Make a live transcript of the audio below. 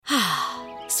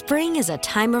Spring is a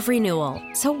time of renewal,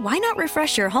 so why not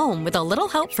refresh your home with a little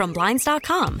help from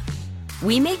Blinds.com?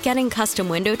 We make getting custom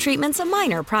window treatments a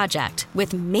minor project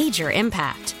with major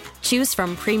impact. Choose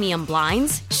from premium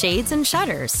blinds, shades, and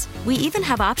shutters. We even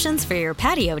have options for your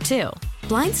patio, too.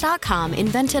 Blinds.com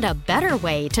invented a better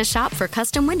way to shop for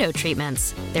custom window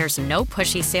treatments. There's no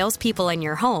pushy salespeople in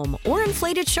your home or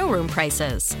inflated showroom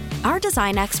prices. Our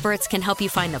design experts can help you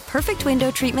find the perfect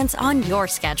window treatments on your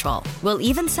schedule. We'll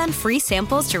even send free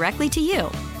samples directly to you.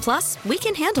 Plus, we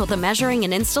can handle the measuring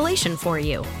and installation for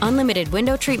you. Unlimited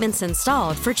window treatments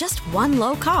installed for just one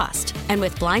low cost. And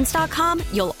with Blinds.com,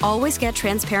 you'll always get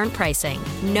transparent pricing.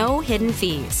 No hidden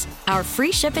fees. Our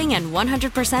free shipping and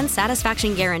 100%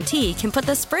 satisfaction guarantee can put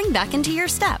the spring back into your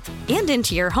step and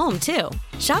into your home, too.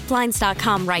 Shop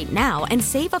Blinds.com right now and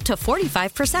save up to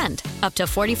 45%. Up to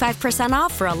 45%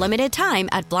 off for a limited time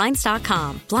at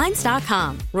Blinds.com.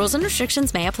 Blinds.com. Rules and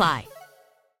restrictions may apply.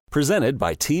 Presented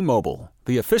by T-Mobile,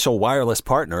 the official wireless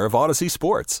partner of Odyssey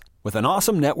Sports. With an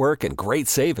awesome network and great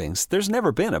savings, there's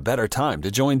never been a better time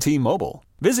to join T-Mobile.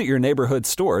 Visit your neighborhood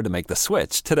store to make the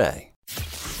switch today.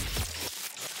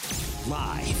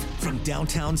 Live from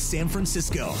downtown San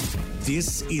Francisco,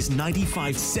 this is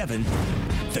 95.7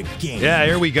 The Game. Yeah,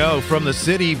 here we go. From the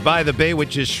city by the bay,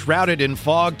 which is shrouded in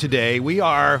fog today, we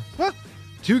are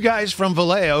two guys from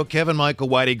Vallejo, Kevin Michael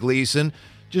Whitey Gleason.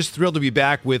 Just thrilled to be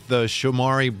back with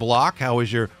Shamari Block. How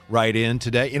was your ride-in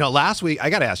today? You know, last week, I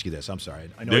got to ask you this. I'm sorry.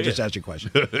 I know I just asked you a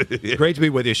question. Great to be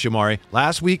with you, Shamari.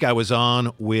 Last week, I was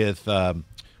on with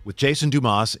Jason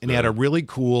Dumas, and he had a really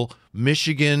cool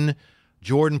Michigan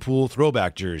Jordan Poole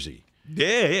throwback jersey.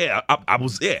 Yeah. I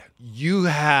was there. You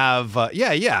have,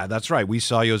 that's right. We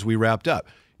saw you as we wrapped up.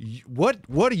 What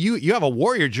do you have a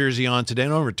Warrior jersey on today,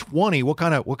 number 20. What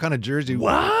kind of jersey?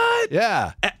 What?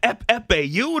 Yeah.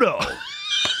 Epe Udo.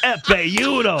 Epe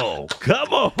Udo.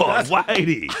 Come on,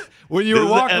 Whitey. When you were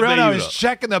walking around, I was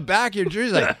checking the back of your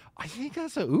jersey. Like, I think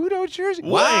that's a Udo jersey.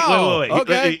 Wow. Wait.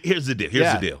 Okay. Here's the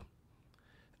deal.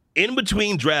 In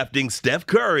between drafting Steph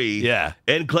Curry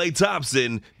and Klay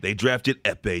Thompson, they drafted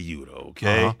Epe Udo,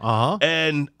 okay?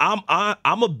 And I'm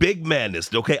a big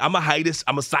manist, okay? I'm a heightist,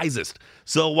 I'm a sizist.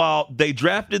 So while they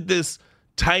drafted this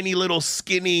tiny little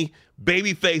skinny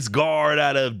babyface guard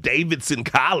out of Davidson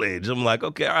College, I'm like,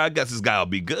 okay, all right, I guess this guy will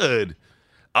be good.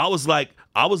 I was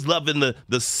loving the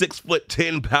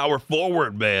 6'10" power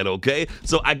forward man, okay?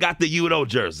 So I got the Udo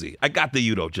jersey.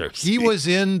 He was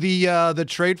in the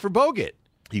trade for Bogut.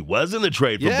 He was in the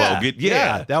trade for Bogut.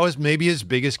 Yeah. That was maybe his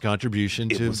biggest contribution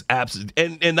to. It was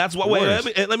absolutely, and that's what. Wait,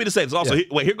 let me just say this also.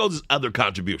 Here goes his other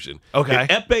contribution. Okay,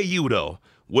 if Epe Udo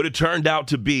would have turned out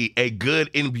to be a good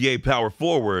NBA power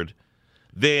forward,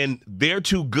 then they're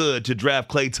too good to draft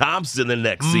Klay Thompson the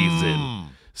next season.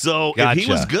 So if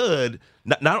he was good,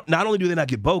 not only do they not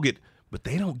get Bogut, but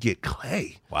they don't get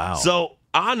Klay. Wow. So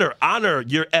honor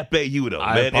your Epe Udo,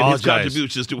 man, and his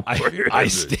contributions to Warriors. I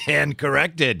stand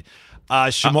corrected.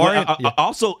 Shamari.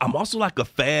 I'm also like a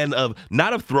fan of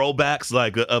not of throwbacks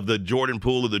like of the Jordan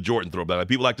Poole or the Jordan throwback. Like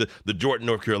people like the Jordan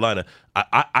North Carolina.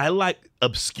 I like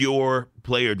obscure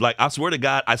players. Like I swear to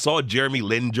God, I saw a Jeremy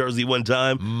Lin jersey one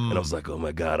time, and I was like, oh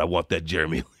my God, I want that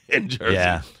Jeremy Lin jersey.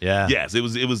 Yeah. Yes, it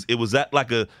was at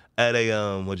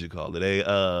a what'd you call it?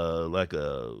 Like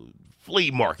a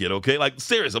flea market, okay? Like,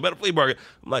 serious, I'm at a flea market.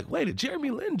 I'm like, wait, a Jeremy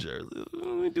Lin jersey. Let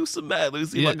me do some math. Let me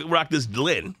see if I can rock this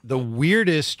Lin. The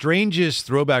weirdest, strangest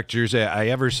throwback jersey I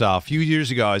ever saw a few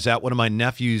years ago, I was at one of my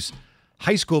nephew's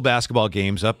high school basketball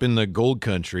games up in the Gold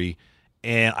Country,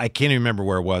 and I can't even remember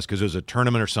where it was because it was a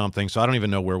tournament or something, so I don't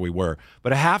even know where we were.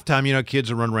 But at halftime,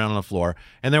 kids are running around on the floor,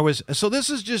 and so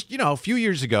this is just, a few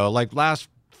years ago, like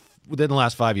within the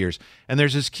last 5 years, and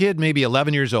there's this kid, maybe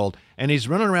 11 years old, and he's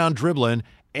running around dribbling,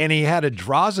 and he had a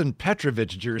Drazen Petrovic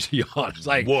jersey on. It's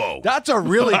like, whoa, that's a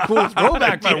really cool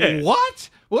throwback. But what?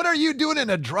 What are you doing in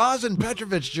a Drazen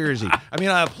Petrovic jersey? I mean,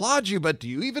 I applaud you, but do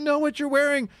you even know what you're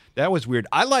wearing? That was weird.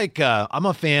 I'm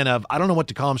a fan of, I don't know what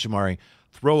to call them, Shamari,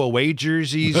 throwaway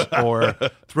jerseys or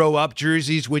throw-up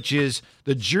jerseys, which is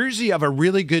the jersey of a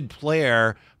really good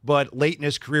player, but late in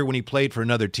his career when he played for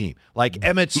another team. Like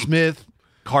Emmitt Smith,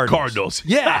 Cardinals.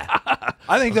 Yeah.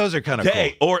 I think those are kind of cool.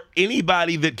 Or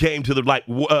anybody that came to the,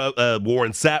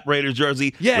 Warren Sapp Raiders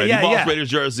jersey, Randy Moss Raiders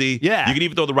jersey. Yeah. You can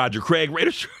even throw the Roger Craig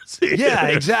Raiders jersey. Yeah,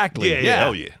 exactly.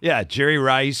 Oh, yeah. Yeah, Jerry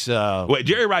Rice.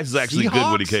 Jerry Rice is actually Seahawks?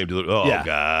 good when he came to the, God.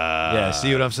 Yeah,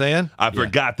 see what I'm saying? I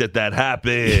forgot that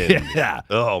happened. Yeah.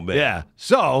 Oh, man. Yeah.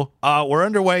 So, we're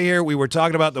underway here. We were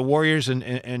talking about the Warriors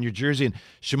and your jersey, and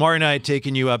Shamari and I had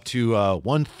taken you up to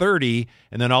 1:30,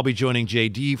 And then I'll be joining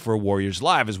JD for Warriors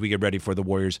Live as we get ready for the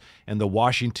Warriors and the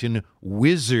Washington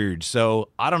Wizards. So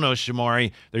I don't know,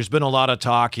 Shamari. There's been a lot of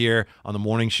talk here on the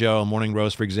morning show, Morning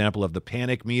Roast, for example, of the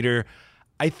panic meter.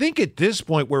 I think at this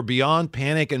point we're beyond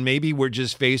panic, and maybe we're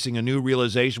just facing a new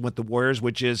realization with the Warriors,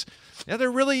 which is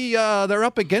they're really they're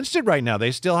up against it right now.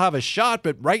 They still have a shot,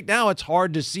 but right now it's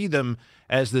hard to see them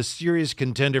as the serious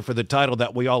contender for the title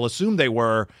that we all assumed they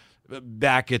were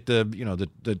back at the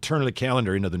turn of the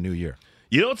calendar into the new year.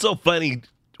 You know what's so funny,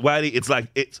 Whitey? It's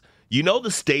like the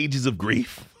stages of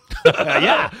grief.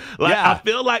 I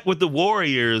feel like with the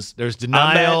Warriors, there's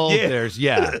denial. There's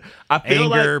I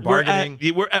feel anger, like bargaining.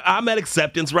 I'm at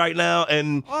acceptance right now,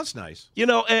 and that's nice.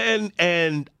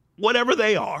 And whatever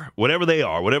they are, whatever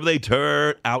they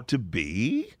turn out to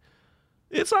be,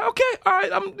 it's like, okay, all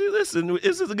right. Listen,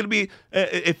 this is going to be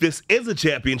if this is a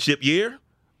championship year,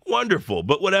 wonderful.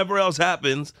 But whatever else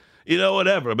happens.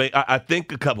 Whatever. I mean, I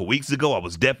think a couple weeks ago I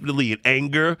was definitely in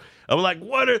anger. I'm like,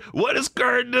 what is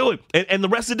Kerr doing? And the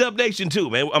rest of Dub Nation too,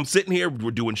 man. I'm sitting here,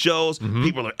 we're doing shows. Mm-hmm.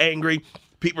 People are angry.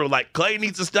 People are like, Clay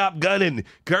needs to stop gunning.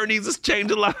 Kerr needs to change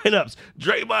the lineups.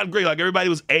 Draymond Green, like everybody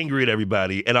was angry at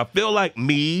everybody. And I feel like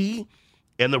me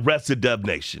and the rest of Dub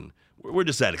Nation, we're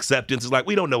just at acceptance. It's like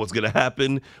we don't know what's going to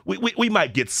happen. We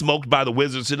might get smoked by the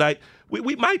Wizards tonight.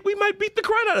 We might beat the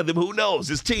crap out of them. Who knows?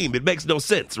 His team. It makes no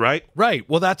sense, right? Right.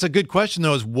 Well, that's a good question,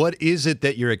 though, is what is it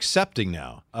that you're accepting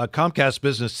now? Comcast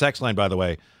Business text line, by the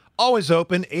way, always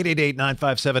open,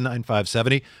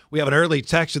 888-957-9570. We have an early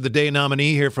text of the day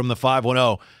nominee here from the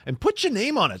 510. And put your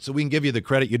name on it so we can give you the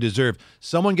credit you deserve.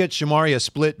 Someone get Shamari a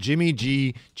split Jimmy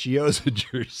G Chioza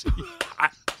jersey.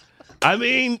 I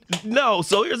mean, no.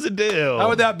 So here's the deal. How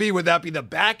would that be? Would that be the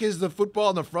back is the football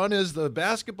and the front is the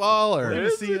basketball? Or we're going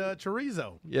to see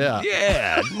chorizo. Yeah.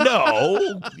 Yeah.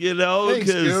 No.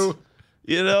 Because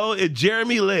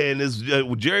Jeremy Lin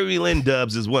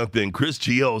Dubs is one thing. Chris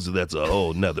Chioza, that's a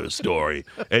whole nother story.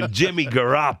 And Jimmy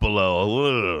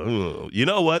Garoppolo. You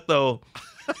know what though?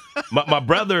 My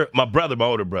older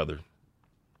brother.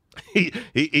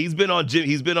 He's been on Jim.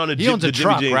 He's been on he owns a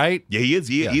truck, right? Yeah, he is.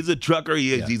 He's a trucker.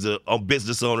 He's a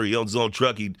business owner. He owns his own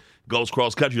truck. He goes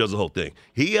cross country, does the whole thing.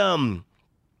 He has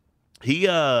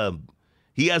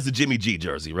the Jimmy G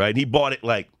jersey, right? He bought it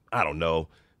like I don't know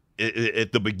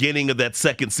at the beginning of that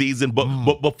second season, but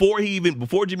before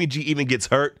Jimmy G even gets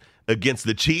hurt against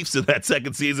the Chiefs in that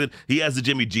second season, he has the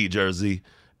Jimmy G jersey,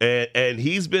 and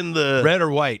he's been the red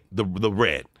or white, the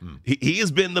red. He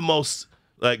has been the most.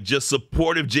 Like, just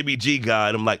supportive Jimmy G guy.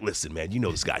 And I'm like, listen, man,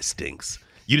 this guy stinks.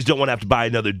 You just don't want to have to buy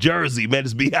another jersey, man.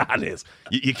 Just be honest.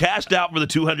 You cashed out for the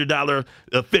 $200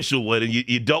 official one, and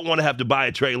you don't want to have to buy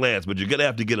a Trey Lance, but you're going to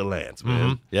have to get a Lance,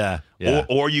 man. Mm-hmm. Yeah.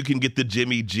 Or you can get the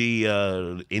Jimmy G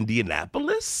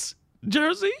Indianapolis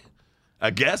jersey. I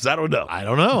guess. I don't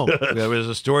know. There was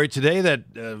a story today that,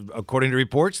 according to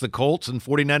reports, the Colts and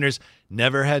 49ers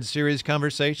never had serious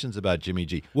conversations about Jimmy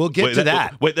G. We'll get to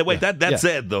that. That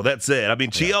said, though. That said. I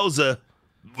memean, Chioza,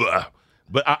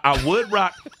 but I would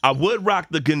rock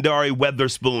the Gandari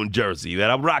Weatherspoon jersey.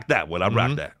 Man, I'll rock that one. I'll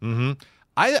rock that. Mm-hmm.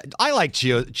 I like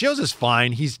Chioza. Chioza's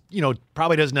fine. He's,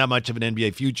 probably doesn't have much of an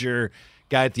NBA future.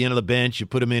 Guy at the end of the bench, you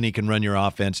put him in, he can run your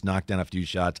offense, knock down a few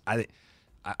shots.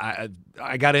 I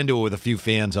got into it with a few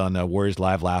fans on Warriors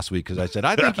Live last week because I said,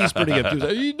 I think he's pretty good. He was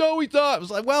like, he thought. I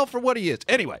was like, well, for what he is.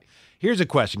 Anyway, here's a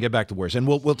question. Get back to Warriors. And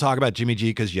we'll talk about Jimmy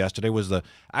G because yesterday was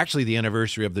actually the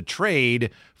anniversary of the trade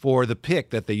for the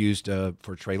pick that they used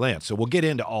for Trey Lance. So we'll get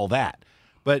into all that.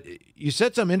 But you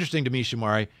said something interesting to me,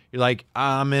 Shamari. You're like,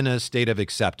 I'm in a state of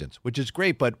acceptance, which is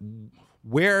great. But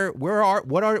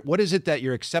what is it that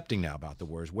you're accepting now about the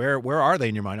Warriors? Where are they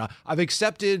in your mind? I've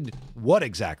accepted what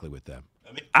exactly with them?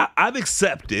 I mean, I've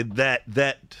accepted that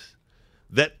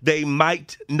they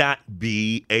might not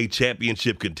be a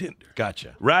championship contender.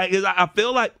 Gotcha. Right? I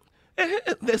feel like,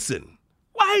 listen,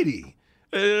 Whitey,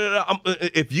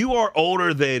 if you are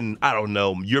older than, I don't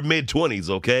know, your mid-20s,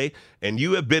 okay, and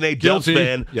you have been a Dubs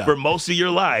fan for most of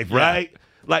your life, right?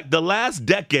 Like the last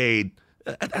decade,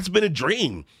 that's been a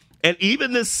dream. And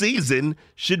even this season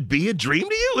should be a dream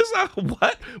to you. It's like,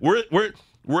 what?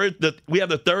 We have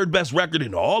the third best record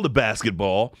in all the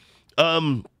basketball.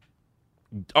 Are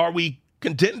we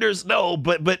contenders? No,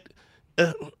 but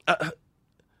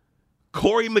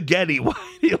Corey Maggette,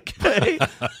 okay?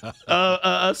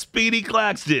 Speedy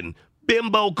Claxton,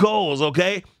 Bimbo Coles,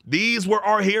 okay? These were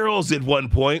our heroes at one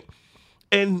point,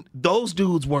 and those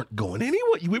dudes weren't going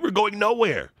anywhere. We were going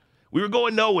nowhere.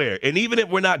 And even if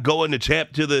we're not going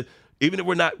to even if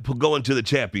we're not going to the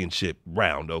championship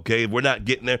round, okay? If we're not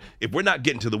getting there, if we're not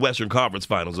getting to the Western Conference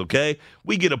Finals, okay?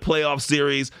 We get a playoff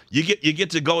series. You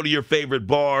get to go to your favorite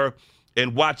bar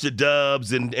and watch the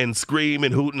Dubs and scream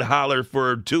and hoot and holler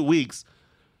for 2 weeks,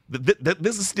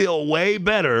 this is still way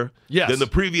better than the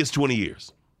previous 20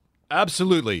 years.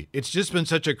 Absolutely. It's just been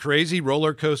such a crazy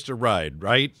roller coaster ride,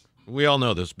 right? We all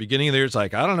know this. Beginning of the year, it's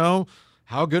like, I don't know,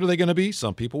 how good are they going to be?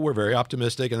 Some people were very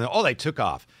optimistic, and then, they took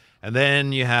off. And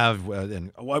then you have,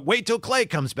 wait till Clay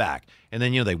comes back. And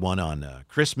then, they won on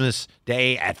Christmas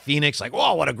Day at Phoenix. Like,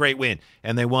 whoa, what a great win.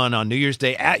 And they won on New Year's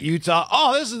Day at Utah.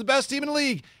 Oh, this is the best team in the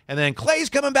league. And then Clay's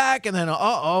coming back. And then,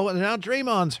 and now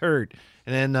Draymond's hurt.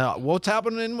 And then what's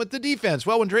happening with the defense?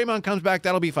 Well, when Draymond comes back,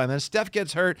 that'll be fine. Then Steph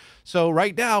gets hurt. So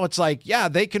right now, it's like,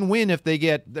 they can win if they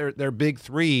get their big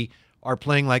three are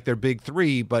playing like their big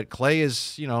three. But Clay is,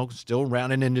 still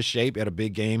rounding into shape. He had a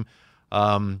big game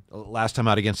last time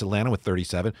out against Atlanta with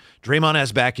 37. Draymond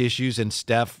has back issues, and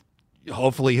Steph,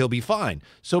 hopefully he'll be fine.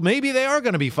 So maybe they are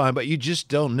going to be fine, but you just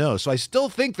don't know. So I still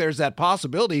think there's that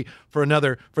possibility for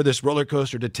this roller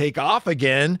coaster to take off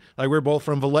again. Like, we're both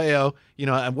from Vallejo,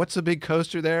 and what's the big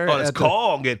coaster there? Oh, it's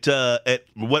Kong at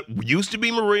what used to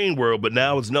be Marine World, but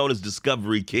now it's known as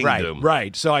Discovery Kingdom.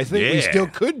 Right. So I think we still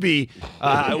could be,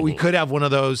 we could have one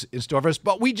of those in store for us,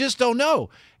 but we just don't know.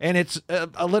 And it's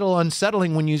a little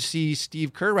unsettling when you see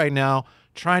Steve Kerr right now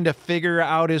trying to figure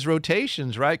out his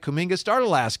rotations, right? Kuminga started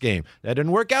last game. That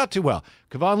didn't work out too well.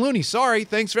 Kevon Looney, sorry,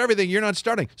 thanks for everything. You're not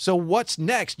starting. So what's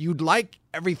next? You'd like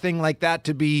everything like that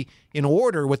to be in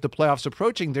order with the playoffs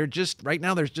approaching. Right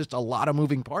now, there's just a lot of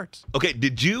moving parts. Okay,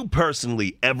 did you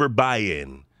personally ever buy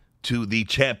in to the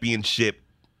championship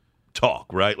talk,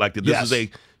 right? Like that this is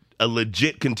a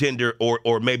legit contender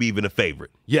or maybe even a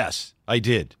favorite? Yes, I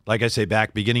did. Like I say,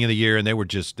 back beginning of the year, and they were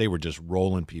just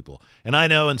rolling people. And I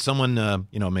know, and someone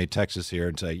made Texas here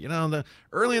and say,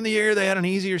 early in the year they had an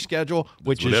easier schedule,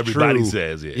 which is everybody true.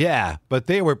 says. Yeah, but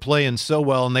they were playing so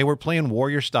well, and they were playing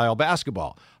Warrior style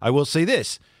basketball. I will say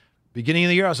this: beginning of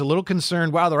the year, I was a little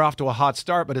concerned. Wow, they're off to a hot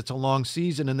start, but it's a long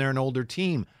season, and they're an older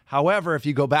team. However, if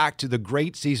you go back to the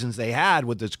great seasons they had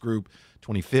with this group,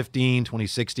 2015,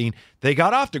 2016, they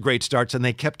got off to great starts and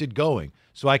they kept it going.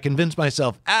 So I convinced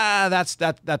myself,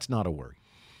 that's not a worry.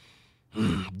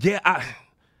 Yeah,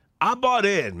 I bought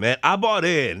in, man. I bought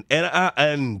in,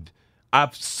 and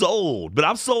I've sold, but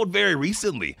I've sold very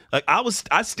recently. Like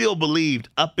I still believed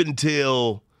up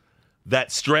until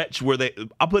that stretch where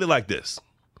I'll put it like this: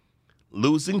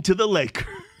 losing to the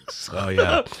Lakers. Oh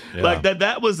yeah. Like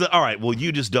that was all right. Well,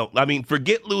 you just don't. I mean,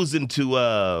 forget losing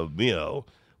to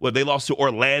they lost to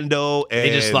Orlando. And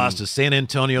they just lost to San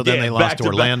Antonio, then they lost to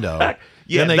Orlando. Back.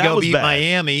 Yeah, then they go beat bad.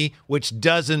 Miami, which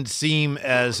doesn't seem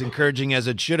as encouraging as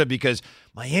it should have, because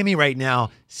Miami right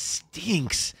now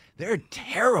stinks. They're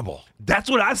terrible. That's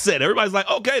what I said. Everybody's like,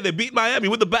 okay, they beat Miami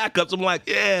with the backups. I'm like,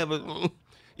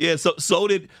 so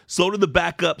did the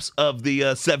backups of the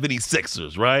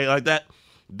 76ers, right? Like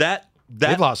that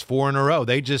They've lost 4 in a row.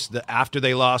 After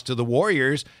they lost to the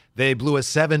Warriors, they blew a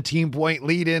 17-point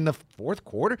lead in the fourth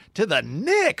quarter to the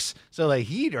Knicks. So the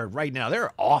Heat are right now,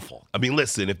 they're awful. I mean,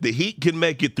 listen, if the Heat can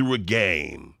make it through a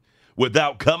game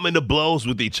without coming to blows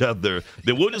with each other,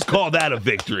 then we'll just call that a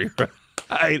victory.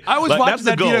 Right? I was watching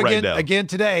that video again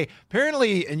today.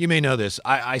 Apparently, and you may know this,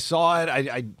 I saw it.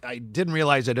 I didn't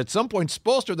realize it. At some point,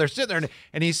 Spoelstra, they're sitting there,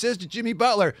 and he says to Jimmy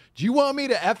Butler, "Do you want me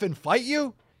to effing fight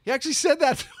you?" He actually said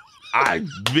that. I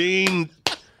mean,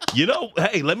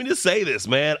 hey, let me just say this,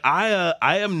 man.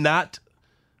 I am not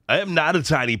a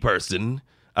tiny person.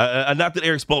 Not that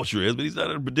Eric Spoelstra is, but he's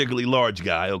not a particularly large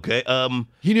guy. Okay.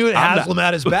 He knew it Haslam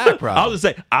at his back, probably. I was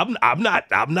gonna say,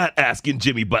 I'm not asking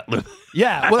Jimmy Butler.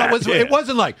 Yeah. Well, it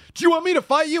wasn't like, "Do you want me to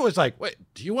fight you?" It was like, "Wait,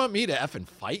 do you want me to effing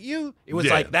fight you?" It was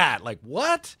like that. Like,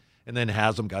 what? And then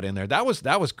Haslam got in there. That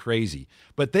was crazy.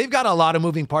 But they've got a lot of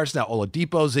moving parts now.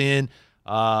 Oladipo's in.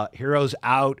 Hero's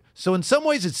out. So in some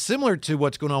ways, it's similar to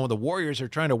what's going on with the Warriors. They're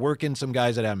trying to work in some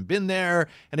guys that haven't been there.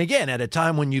 And again, at a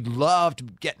time when you'd love to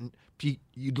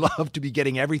be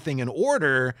getting everything in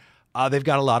order, they've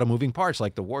got a lot of moving parts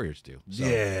like the Warriors do. So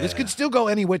this could still go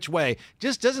any which way.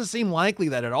 Just doesn't seem likely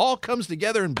that it all comes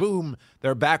together and boom,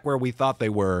 they're back where we thought they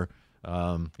were.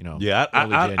 I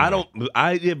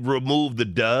have removed the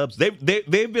Dubs.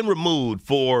 They've been removed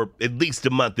for at least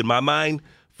a month in my mind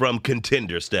from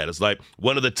contender status, like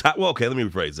one of the top. Well, okay, let me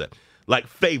rephrase that. Like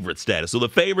favorite status. So the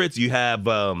favorites, you have,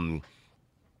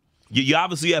 you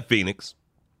obviously have Phoenix.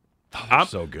 I'm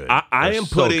so good. I am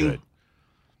putting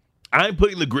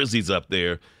the Grizzlies up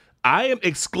there. I am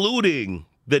excluding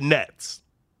the Nets.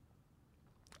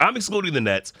 I'm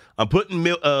putting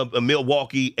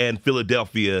Milwaukee and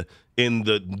Philadelphia in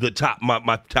the top,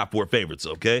 my top 4 favorites.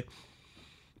 Okay,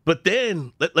 but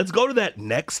then let's go to that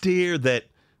next tier that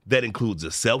includes the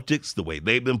Celtics, the way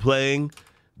they've been playing,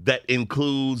 that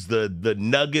includes the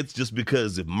Nuggets, just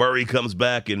because if Murray comes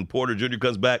back and Porter Jr.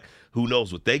 comes back, who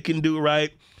knows what they can do,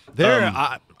 right?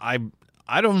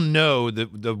 I don't know.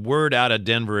 The word out of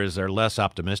Denver is they're less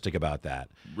optimistic about that.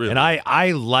 Really? And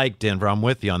I like Denver. I'm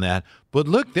with you on that. But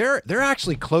look, they're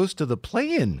actually close to the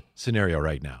play-in scenario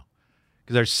right now.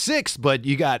 Because they're 6th, but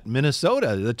you got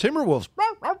Minnesota, the Timberwolves.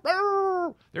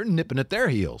 They're nipping at their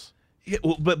heels. Yeah,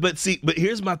 well, but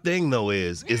here's my thing though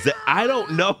is that I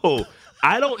don't know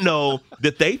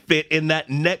that they fit in that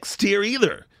next tier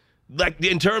either. Like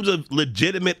in terms of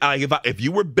legitimate, if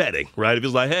you were betting, right? If it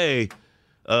was like, hey,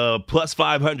 plus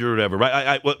 500 or whatever,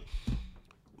 right?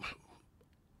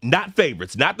 Not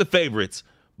favorites, not the favorites,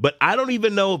 but I don't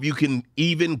even know if you can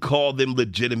even call them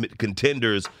legitimate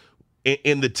contenders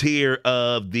in the tier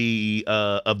of the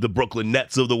Brooklyn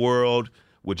Nets of the world,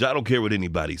 which I don't care what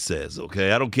anybody says,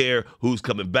 okay? I don't care who's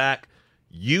coming back.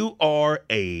 You are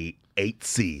a 8th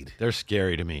seed. They're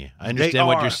scary to me. I understand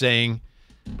what you're saying,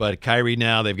 but Kyrie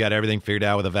now, they've got everything figured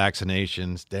out with the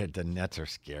vaccinations. The Nets are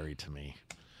scary to me.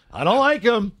 I don't like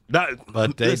them.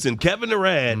 Listen, Kevin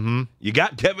Durant, you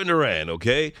got Kevin Durant,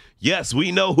 okay? Yes,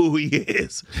 we know who he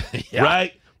is, yeah.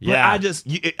 right? Yeah. But I just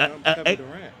I'm Kevin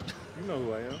Durant. You know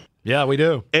who I am. Yeah, we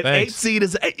do. An Thanks. 8th seed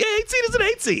is an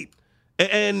 8th seed,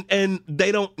 and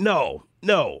they don't know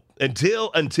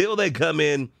until they come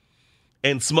in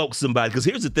and smoke somebody. Because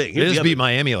here's the thing: They just beat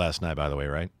Miami last night, by the way,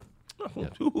 right? Yeah.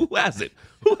 Who hasn't?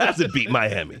 Who hasn't beat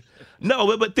Miami?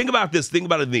 No, but think about this. Think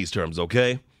about it in these terms,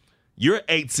 okay? You're an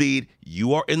 8th seed.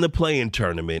 You are in the play-in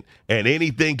tournament, and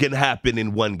anything can happen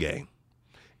in one game.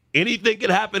 Anything can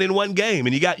happen in one game,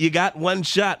 and you got one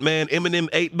shot, man. Eminem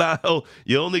 8 Mile.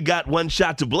 You only got one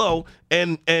shot to blow,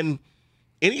 and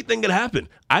anything can happen.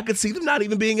 I could see them not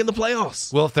even being in the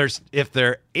playoffs. Well, if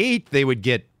they're 8th, they would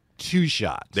get 2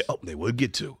 shots. They would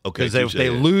get 2. Okay, because if they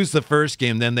lose the first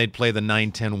game, then they'd play the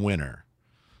 9-10 winner.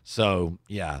 So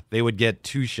yeah, they would get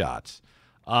 2 shots.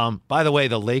 By the way,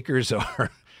 the Lakers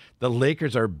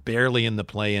are barely in the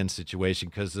play-in situation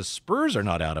because the Spurs are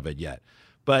not out of it yet.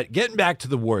 But getting back to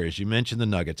the Warriors, you mentioned the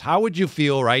Nuggets. How would you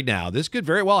feel right now? This could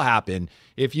very well happen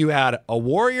if you had a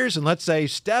Warriors and let's say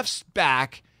Steph's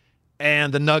back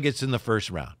and the Nuggets in the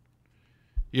first round.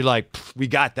 You're like, we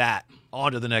got that.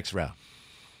 On to the next round.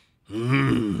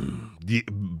 The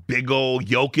big old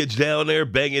Jokic down there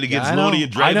banging against Looney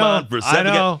and Draymond for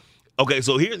 7 games. Okay,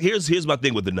 so here's my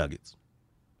thing with the Nuggets.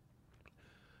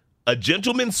 A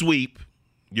gentleman sweep,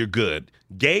 you're good.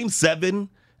 Game 7,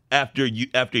 after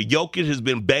Jokic has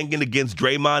been banging against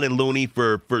Draymond and Looney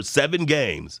for 7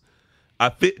 games,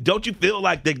 don't you feel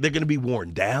like they're going to be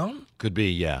worn down? Could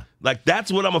be, yeah. Like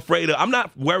that's what I'm afraid of. I'm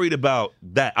not worried about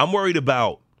that. I'm worried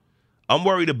about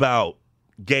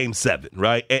Game 7,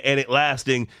 right? And it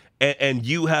lasting, and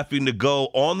you having to go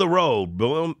on the road.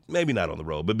 Well, maybe not on the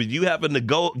road, but you having to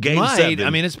go Game 7. I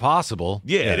mean, it's possible.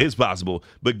 Yeah, it is possible.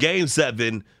 But Game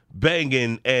 7,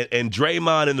 banging, and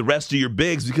Draymond and the rest of your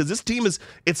bigs, because this team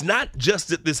it's not just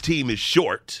that this team is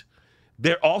short.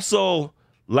 They're also,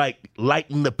 like,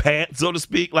 lighting the pants, so to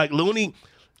speak. Like, Looney,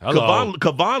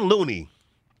 Kevon Looney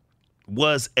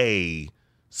was a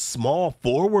small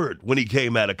forward when he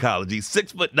came out of college. He's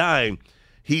 6'9".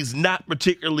 He's not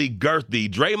particularly girthy.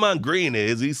 Draymond Green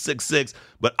is. He's 6'6".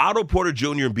 But Otto Porter Jr.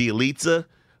 and Bjelica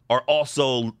are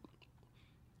also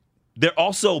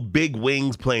big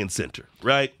wings playing center,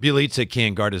 right? Bjelica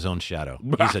can't guard his own shadow.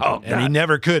 And he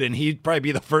never could, and he'd probably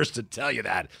be the first to tell you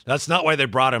that. That's not why they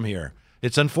brought him here.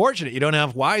 It's unfortunate you don't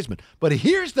have Wiseman. But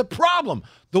here's the problem.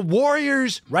 The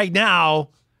Warriors right now,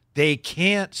 they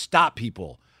can't stop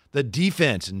people. The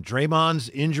defense, and Draymond's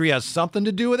injury has something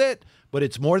to do with it, but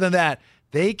it's more than that.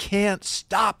 They can't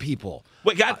stop people.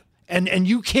 Wait, God. And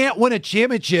you can't win a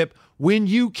championship when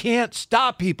you can't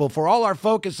stop people. For all our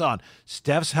focus on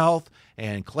Steph's health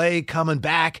and Clay coming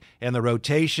back and the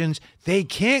rotations, they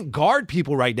can't guard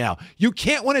people right now. You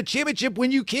can't win a championship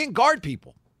when you can't guard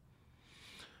people.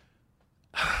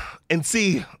 And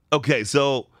see, okay,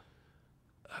 so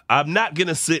I'm not going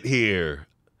to sit here.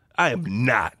 I am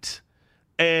not.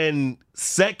 And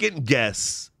second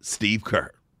guess Steve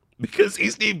Kerr. Because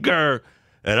he's Steve Kerr,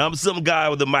 and I'm some guy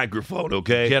with a microphone,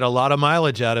 okay? Get a lot of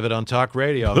mileage out of it on talk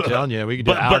radio. I'm telling you, we could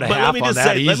do an hour and a half on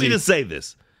that easy. Let me just say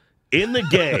this. In the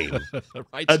game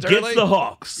against the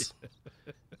Hawks,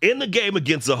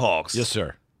 yes,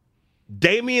 sir.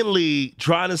 Damian Lee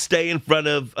trying to stay in front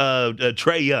of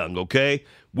Trae Young, okay?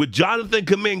 With Jonathan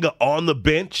Kuminga on the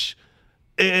bench,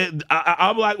 and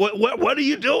I'm like, what are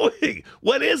you doing?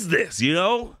 What is this, you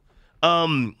know?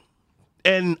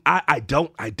 And I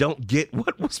don't get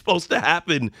what was supposed to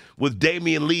happen with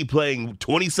Damian Lee playing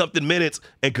 20-something minutes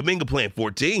and Kuminga playing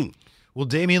 14. Well,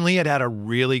 Damian Lee had a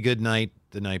really good night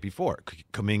the night before.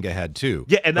 Kuminga had too.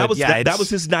 Yeah, and that was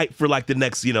his night for like the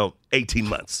next 18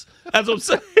 months. That's what I'm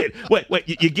saying. Wait,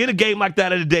 you get a game like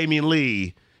that out of Damian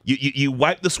Lee. You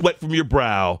wipe the sweat from your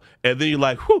brow, and then you're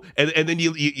like, whew, and then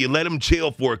you let him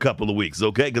chill for a couple of weeks,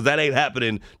 okay? Because that ain't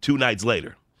happening 2 nights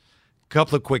later.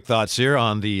 Couple of quick thoughts here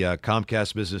on the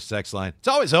Comcast Business Text line. It's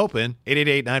always open,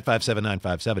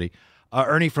 888-957-9570.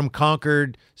 Ernie from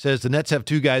Concord says the Nets have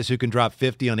 2 guys who can drop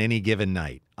 50 on any given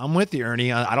night. I'm with you,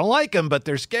 Ernie. I don't like them, but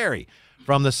they're scary.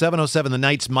 From the 707, the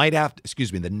Nets might have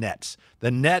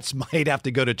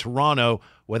to go to Toronto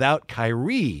without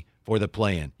Kyrie for the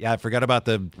play-in. Yeah, I forgot about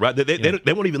the... Right,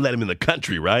 they won't even let him in the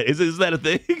country, right? Is that a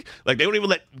thing? Like, they won't even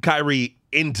let Kyrie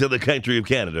into the country of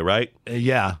Canada, right?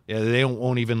 Yeah, they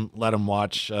won't even let him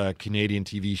watch Canadian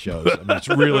TV shows. I mean, it's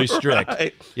really strict.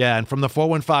 Right. Yeah, and from the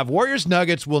 415, Warriors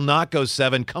Nuggets will not go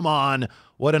 7. Come on,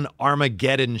 what an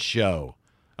Armageddon show.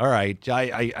 All right,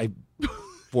 I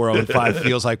 405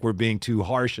 feels like we're being too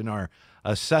harsh in our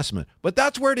assessment. But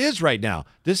that's where it is right now.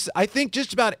 I think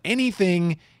just about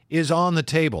anything is on the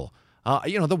table.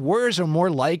 The Warriors are more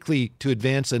likely to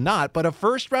advance than not, but a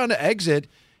first-round exit,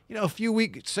 a few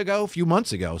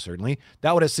months ago, certainly,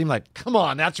 that would have seemed like, come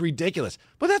on, that's ridiculous.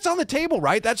 But that's on the table,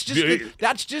 right? That's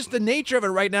just the nature of it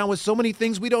right now with so many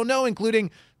things we don't know,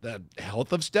 including the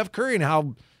health of Steph Curry and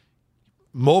how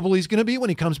mobile he's going to be when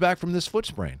he comes back from this foot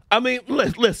sprain. I mean,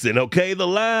 listen, okay, the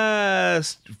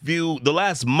last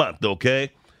month,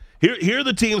 okay, here are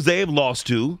the teams they have lost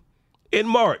to in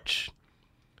March.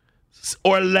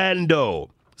 Orlando,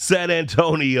 San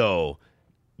Antonio,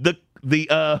 the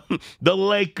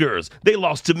Lakers. They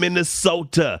lost to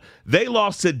Minnesota. They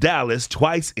lost to Dallas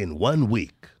twice in 1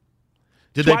 week.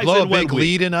 Did they blow a big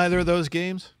lead in either of those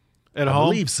games at home?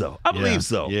 I believe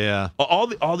so. Yeah.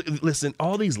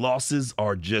 All these losses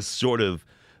are just sort of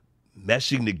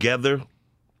meshing together.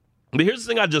 But here's the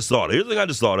thing I just thought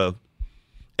of.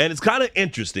 And it's kind of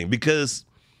interesting because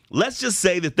let's just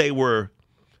say that they were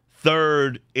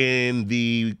third in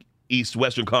the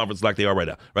East-Western Conference like they are right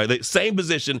now, right? Same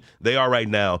position they are right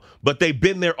now, but they've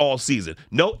been there all season.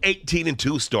 No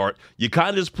 18-2 start. You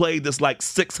kind of just played this like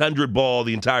 600 ball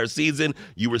the entire season.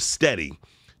 You were steady.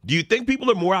 Do you think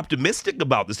people are more optimistic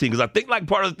about this team? Because I think like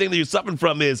part of the thing that you're suffering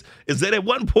from is that at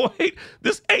one point,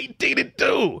 this 18-2.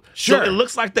 Sure. So it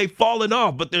looks like they've fallen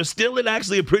off, but they're still in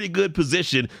actually a pretty good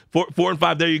position. 4 and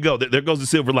 5, there you go. There goes the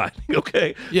silver lining,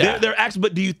 okay? Yeah. They're actually,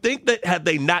 but do you think that had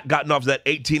they not gotten off that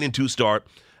 18-2 start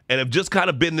and have just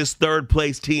kind of been this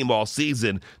third-place team all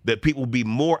season, that people will be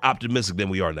more optimistic than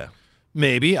we are now?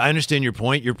 Maybe. I understand your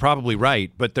point. You're probably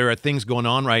right. But there are things going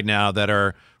on right now that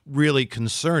are really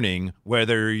concerning,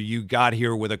 whether you got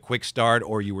here with a quick start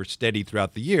or you were steady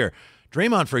throughout the year.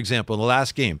 Draymond, for example, in the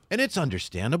last game, and it's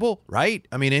understandable, right?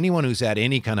 I mean, anyone who's had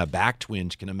any kind of back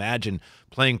twinge can imagine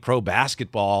playing pro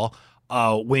basketball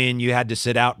when you had to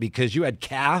sit out because you had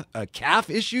calf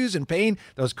issues and pain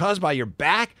that was caused by your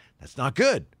back. That's not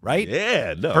good, right?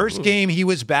 Yeah, no. First game, he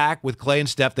was back with Clay and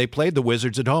Steph. They played the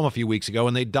Wizards at home a few weeks ago,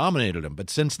 and they dominated them. But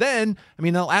since then, I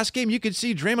mean, the last game, you could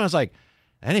see Draymond's like,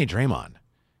 that ain't Draymond.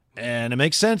 And it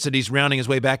makes sense that he's rounding his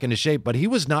way back into shape, but he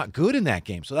was not good in that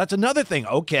game. So that's another thing.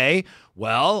 Okay,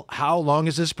 well, how long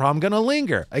is this problem going to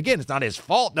linger? Again, it's not his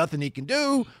fault, nothing he can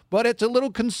do, but it's a little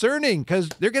concerning because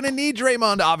they're going to need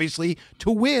Draymond, obviously,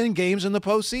 to win games in the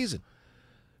postseason.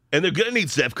 And they're going to need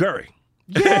Steph Curry.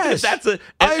 Yes,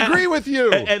 I agree with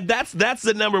you. And that's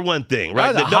the number one thing,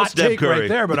 right? That's a hot take right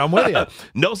there, but I'm with you.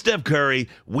 No Steph Curry.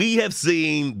 We have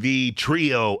seen the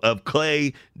trio of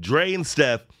Clay, Dre, and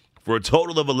Steph for a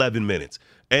total of 11 minutes.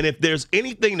 And if there's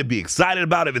anything to be excited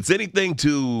about, if it's anything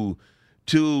to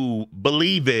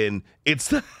believe in, it's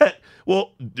that,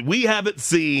 well, we haven't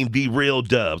seen the real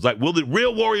Dubs. Like, will the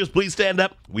real Warriors please stand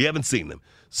up? We haven't seen them.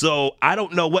 So I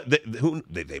don't know what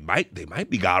they might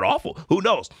be god awful. Who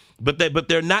knows? But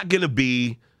they're not going to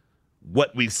be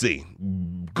what we see.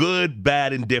 Good,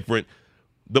 bad, indifferent.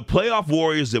 The playoff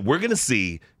Warriors that we're going to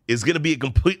see is going to be a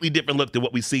completely different look than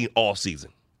what we've seen all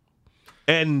season.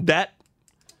 And that's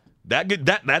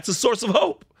a source of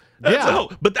hope. That's a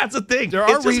hope. But that's the thing. There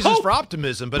are reasons for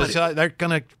optimism, but they're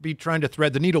going to be trying to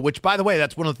thread the needle, which, by the way,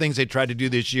 that's one of the things they tried to do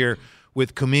this year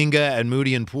with Kuminga and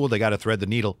Moody and Poole. They got to thread the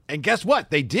needle. And guess what?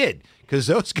 They did, because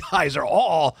those guys are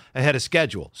all ahead of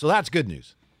schedule. So that's good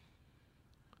news.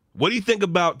 What do you think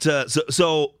about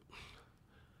so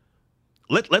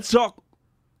let's talk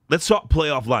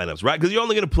playoff lineups, right? Because you're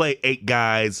only going to play 8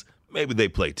 guys. Maybe they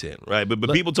play 10, right?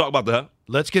 But people talk about the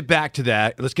Let's get back to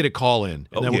that. Let's get a call in,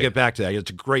 and then we'll get back to that.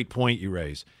 It's a great point you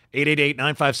raise.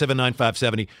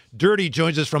 888-957-9570. Dirty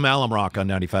joins us from Alum Rock on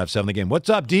 95.7 The Game. What's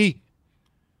up, D?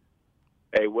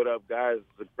 Hey, what up, guys?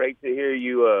 It's great to hear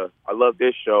you. I love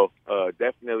this show.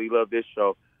 Definitely love this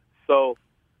show. So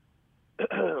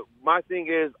my thing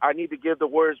is I need to give the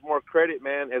Warriors more credit,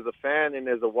 man, as a fan and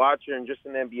as a watcher and just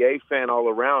an NBA fan all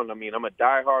around. I mean, I'm a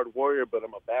diehard Warrior, but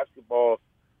I'm a basketball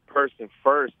person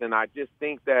first. And I just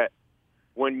think that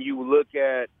when you look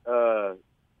at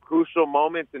crucial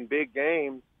moments in big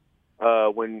games,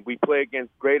 when we play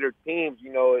against greater teams,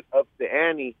 you know, it ups the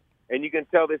ante, and you can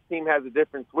tell this team has a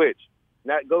different switch. And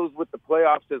that goes with the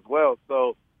playoffs as well.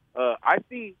 So I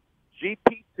see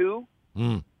GP2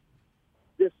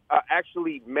 just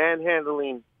actually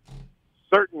manhandling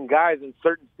certain guys in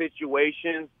certain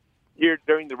situations here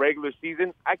during the regular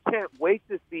season. I can't wait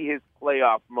to see his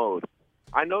playoff mode.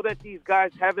 I know that these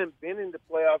guys haven't been in the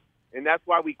playoffs, and that's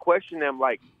why we question them.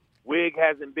 Like, Wig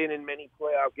hasn't been in many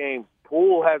playoff games.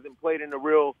 Poole hasn't played in a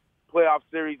real playoff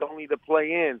series, only to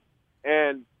play in.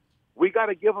 And we got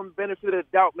to give them the benefit of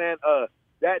the doubt, man.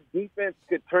 That defense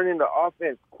could turn into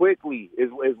offense quickly is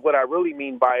what I really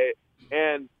mean by it.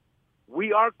 And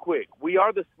we are quick. We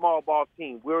are the small ball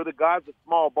team. We're the gods of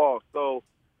small ball. So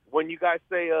when you guys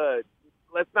say,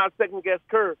 let's not second-guess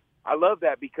Kerr, I love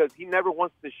that because he never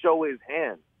wants to show his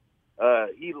hand.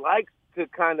 He likes to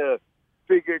kind of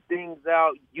figure things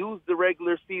out, use the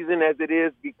regular season as it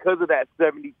is because of that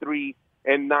 73-9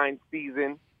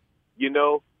 season. You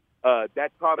know,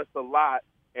 that taught us a lot,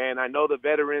 and I know the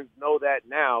veterans know that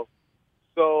now.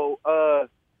 So,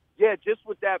 yeah, just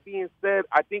with that being said,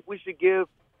 I think we should give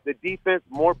the defense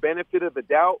more benefit of the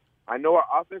doubt. I know our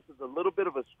offense is a little bit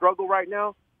of a struggle right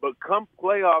now, but come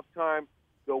playoff time,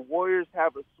 the Warriors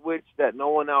have a switch that no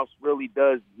one else really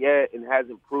does yet and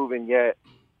hasn't proven yet.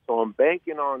 So I'm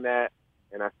banking on that,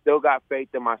 and I still got faith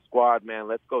in my squad, man.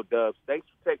 Let's go, Dubs. Thanks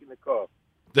for taking the call.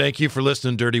 Thank you for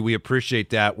listening, Dirty. We appreciate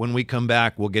that. When we come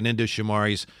back, we'll get into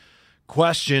Shamari's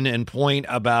question and point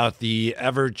about the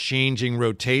ever-changing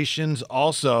rotations.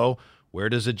 Also, where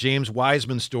does a James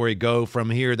Wiseman story go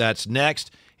from here? That's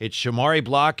next. It's Shamari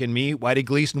Block and me, Whitey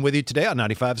Gleason, with you today on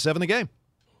 95.7 The Game.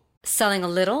 Selling a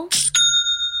little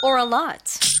or a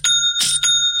lot?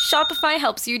 Shopify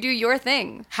helps you do your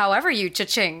thing, however you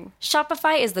cha-ching.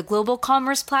 Shopify is the global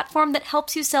commerce platform that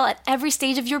helps you sell at every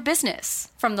stage of your business.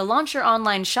 From the launch your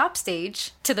online shop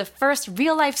stage, to the first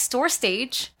real-life store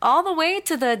stage, all the way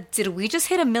to the did we just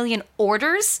hit 1 million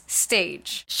orders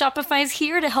stage. Shopify's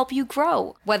here to help you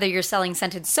grow. Whether you're selling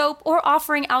scented soap or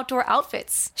offering outdoor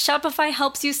outfits, Shopify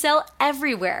helps you sell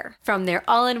everywhere. From their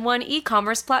all-in-one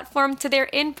e-commerce platform to their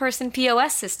in-person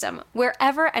POS system,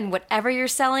 wherever and whatever you're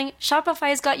selling,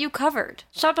 Shopify's got you covered.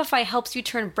 Shopify helps you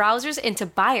turn browsers into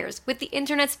buyers with the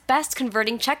internet's best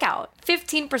converting checkout.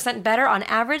 15% better on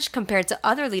average compared to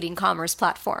other leading commerce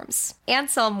platforms. And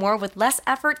sell more with less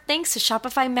effort thanks to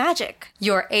Shopify Magic,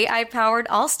 your AI-powered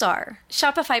all-star.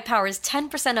 Shopify powers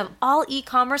 10% of all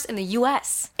e-commerce in the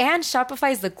U.S. And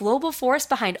Shopify is the global force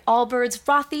behind Allbirds,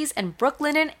 Rothy's, and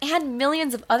Brooklinen, and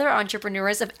millions of other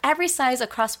entrepreneurs of every size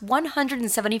across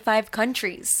 175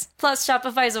 countries. Plus,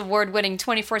 Shopify's award-winning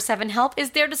 24/7 help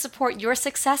is there to support your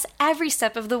success every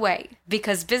step of the way.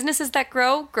 Because businesses that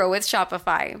grow, grow with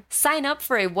Shopify. Sign up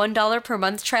for a $1 per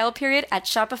month trial period at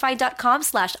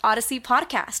shopify.com/Odyssey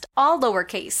Podcast, all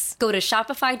lowercase. Go to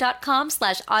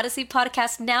shopify.com/Odyssey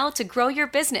Podcast now to grow your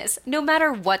business, no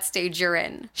matter what stage you're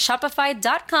in.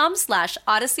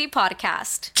 Shopify.com/Odyssey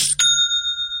Podcast.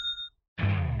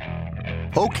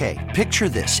 Okay, picture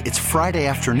this. It's Friday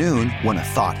afternoon when a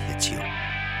thought hits you.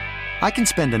 I can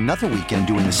spend another weekend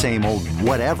doing the same old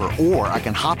whatever, or I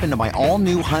can hop into my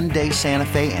all-new Hyundai Santa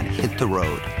Fe and hit the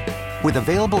road. With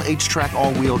available H-Track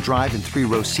all-wheel drive and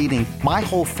 3-row seating, my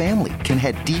whole family can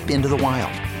head deep into the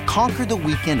wild. Conquer the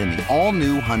weekend in the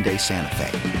all-new Hyundai Santa Fe.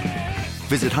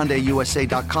 Visit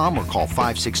HyundaiUSA.com or call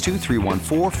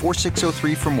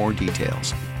 562-314-4603 for more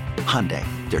details. Hyundai,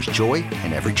 there's joy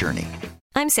in every journey.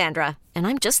 I'm Sandra, and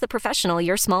I'm just the professional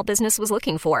your small business was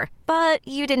looking for. But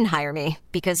you didn't hire me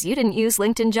because you didn't use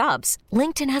LinkedIn Jobs.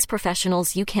 LinkedIn has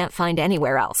professionals you can't find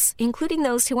anywhere else, including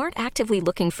those who aren't actively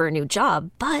looking for a new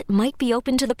job, but might be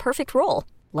open to the perfect role,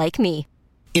 like me.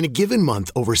 In a given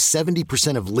month, over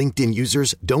 70% of LinkedIn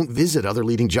users don't visit other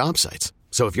leading job sites.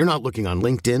 So if you're not looking on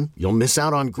LinkedIn, you'll miss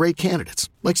out on great candidates,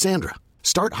 like Sandra.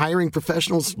 Start hiring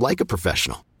professionals like a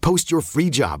professional. Post your free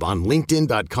job on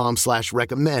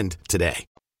linkedin.com/recommend today.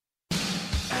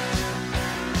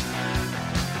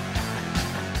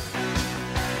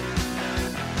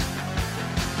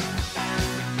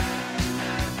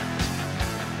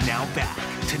 Now back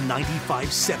to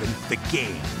 95.7 The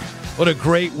Game. What a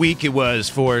great week it was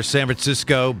for San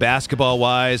Francisco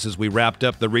basketball-wise as we wrapped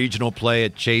up the regional play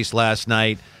at Chase last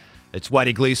night. It's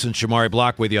Whitey Gleason, Shamari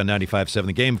Block with you on 95.7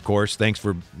 The Game, of course. Thanks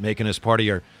for making us part of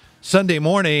your Sunday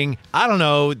morning. I don't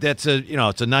know. That's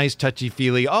it's a nice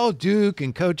touchy-feely. Oh, Duke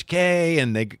and Coach K,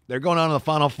 and they're going on to the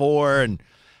Final Four, and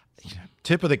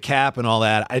tip of the cap and all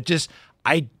that. I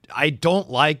don't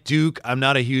like Duke. I'm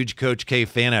not a huge Coach K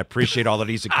fan. I appreciate all that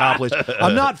he's accomplished.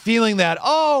 I'm not feeling that,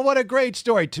 oh, what a great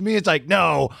story. To me, it's like,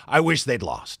 no, I wish they'd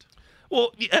lost.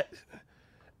 Well, yeah,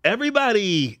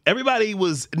 everybody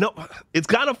was – no. It's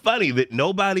kind of funny that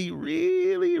nobody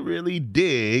really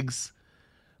digs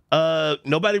Coach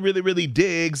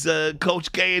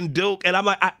K and Duke. And I'm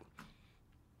like,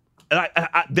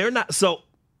 they're not – so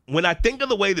when I think of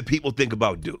the way that people think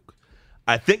about Duke,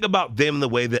 I think about them the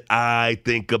way that I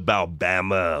think about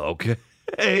Bama,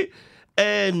 okay?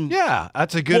 And yeah,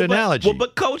 that's a good analogy.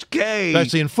 But Coach K,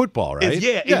 especially in football, right?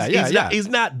 He's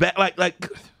not bad. Like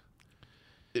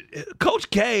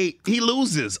Coach K, he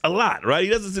loses a lot, right? He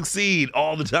doesn't succeed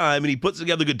all the time, and he puts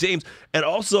together good teams. And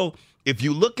also, if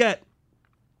you look at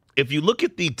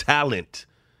the talent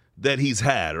that he's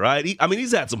had, right?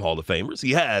 He's had some Hall of Famers.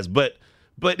 He has, but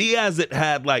he hasn't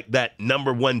had like that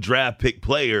number one draft pick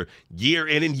player year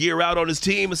in and year out on his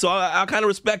team. So I kind of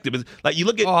respect him. It's like you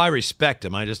look at. Oh, I respect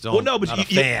him. I just don't. Well, no, but not a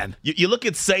fan. You look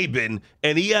at Saban,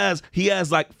 and he has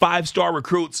like 5-star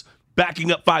recruits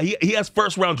backing up five. He has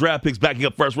first-round draft picks backing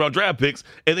up first-round draft picks,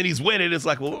 and then he's winning. It's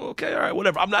like, well, okay, all right,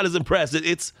 whatever. I'm not as impressed. I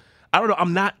don't know.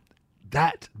 I'm not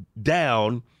that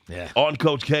down on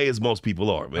Coach K as most people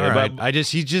are, man. All right.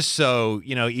 He's just so,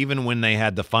 even when they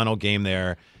had the final game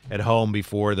there at home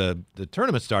before the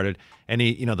tournament started, and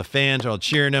the fans are all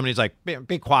cheering him, and he's like,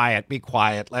 be quiet,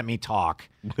 let me talk.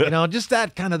 Just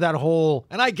that kind of that whole,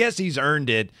 and I guess he's earned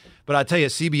it, but I tell you,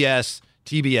 CBS,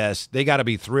 TBS, they got to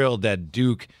be thrilled that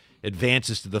Duke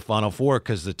advances to the Final Four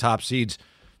because the top seeds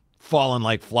falling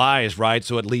like flies, right?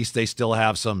 So at least they still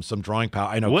have some drawing power.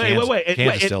 I know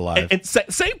Kansas is still alive. And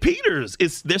St. Peter's,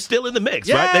 they're still in the mix,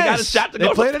 right? They got a shot to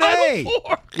go to the Final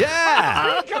Four.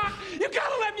 Yeah. You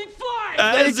gotta let me fly.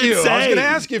 Thank you. Insane. I was going to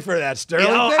ask you for that,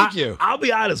 Sterling. Thank you. I'll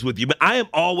be honest with you, but I am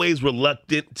always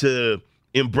reluctant to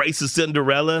embrace a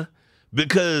Cinderella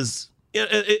because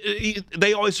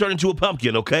they always turn into a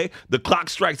pumpkin, okay? The clock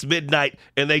strikes midnight,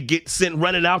 and they get sent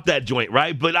running out that joint,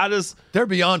 right? But they're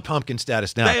beyond pumpkin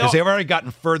status now because they've already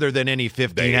gotten further than any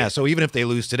 15 has. So even if they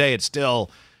lose today, it's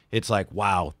like,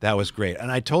 wow, that was great. And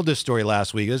I told this story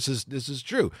last week. This is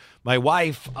true. My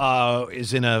wife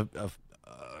is in a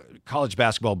college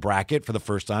basketball bracket for the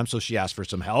first time, so she asked for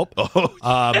some help.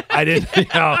 I didn't,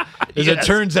 as it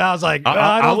turns out, I was like,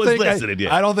 I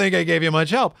don't think I gave you much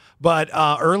help. But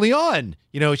early on,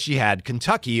 she had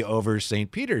Kentucky over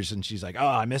St. Peter's, and she's like, oh,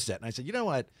 I missed it. And I said, you know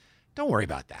what? Don't worry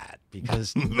about that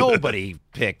because nobody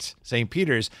picked St.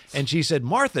 Peter's. And she said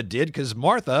Martha did because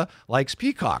Martha likes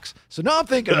peacocks. So now I'm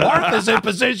thinking Martha's in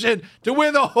position to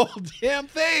win the whole damn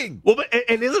thing. Well,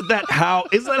 and isn't that how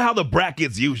the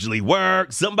brackets usually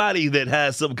work? Somebody that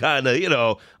has some kind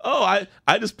of, I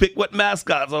just pick what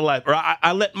mascots I like, or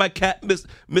I let my cat Mr.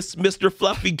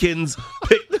 Fluffykins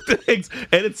pick the things,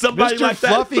 and it's somebody Mr. like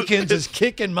that. Mr. Fluffykins is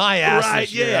kicking my ass. Right?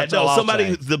 This year. Yeah.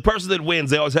 The person that wins,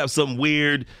 they always have some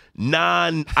weird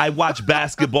I watch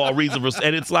basketball reason for,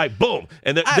 and it's like boom,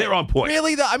 and they're on point.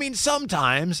 Really though,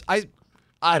 sometimes I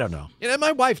don't know.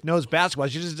 My wife knows basketball.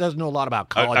 She just doesn't know a lot about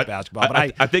college basketball.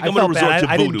 But I think I'm going to resort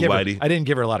to voodoo, Whitey. I didn't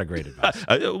give her a lot of great advice.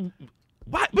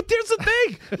 Why? But there's the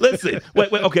thing. Listen,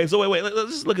 wait. Okay, so wait.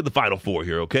 Let's just look at the Final Four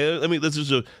here. Okay, let's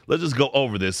just go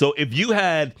over this. So if you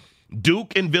had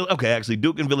Duke and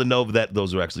Duke and Villanova,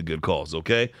 those are actually good calls,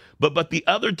 okay? But the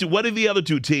other two, what are the other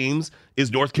two teams? Is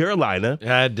North Carolina, who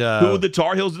are the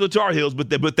Tar Heels, but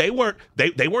they weren't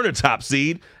a top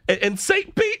seed, and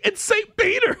St.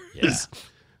 Peter's. Yeah.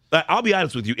 I'll be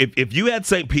honest with you, if you had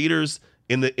St. Peter's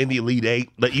in the Elite Eight,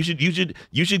 like you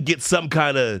should get some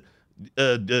kind of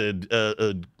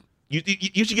you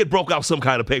should get broke off some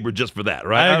kind of paper just for that,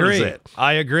 right?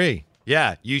 I agree.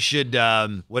 Yeah, you should,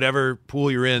 whatever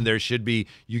pool you're in, there should be,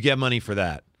 you get money for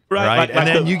that. Right? And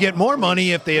then you get more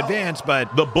money if they advance,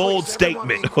 but. The bold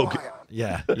statement. Okay.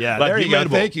 Yeah. There you go.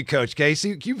 Thank you, Coach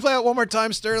Casey. Can you play it one more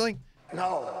time, Sterling?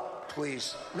 No,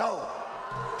 please. No.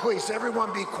 Please,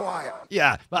 everyone be quiet.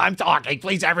 Yeah, I'm talking.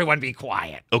 Please, everyone be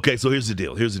quiet. Okay, so here's the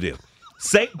deal.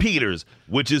 St. Peter's,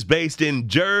 which is based in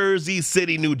Jersey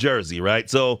City, New Jersey, right?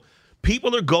 So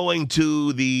people are going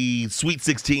to the Sweet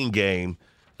 16 game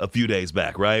a few days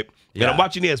back, right? Yeah. And I'm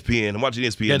watching ESPN.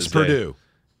 Against Purdue.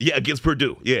 Yeah, against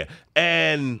Purdue. Yeah.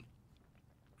 And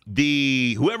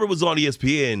whoever was on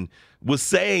ESPN was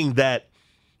saying that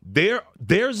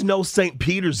there's no St.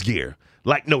 Peter's gear.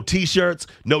 Like no T-shirts,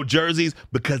 no jerseys,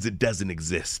 because it doesn't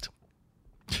exist.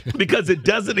 because it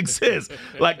doesn't exist.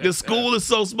 Like, the school is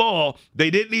so small, they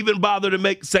didn't even bother to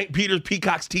make St. Peter's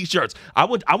Peacocks T-shirts. I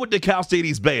went to Cal State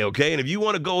East Bay, okay? And if you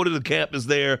want to go to the campus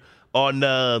there on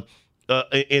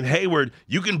in Hayward,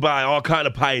 you can buy all kind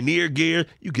of Pioneer gear.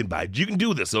 You can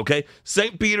do this, okay?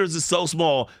 St. Peter's is so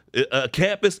small.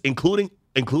 Campus, including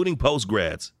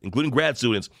post-grads, including grad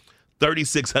students,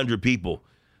 3,600 people.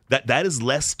 That is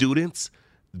less students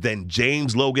than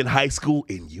James Logan High School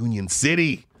in Union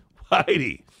City.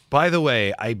 Whitey. By the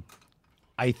way,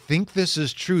 I think this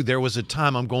is true. There was a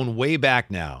time, I'm going way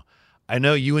back now. I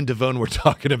know you and Devon were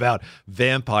talking about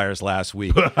vampires last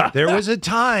week. There was a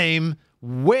time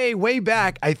way, way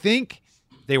back. I think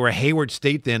they were Hayward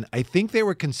State then. I think they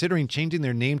were considering changing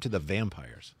their name to the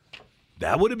Vampires.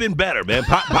 That would have been better, man.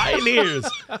 Pioneers.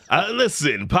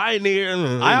 Listen, Pioneer.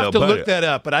 I have to look that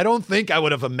up, but I don't think I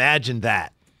would have imagined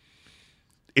that.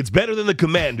 It's better than the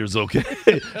Commanders, okay?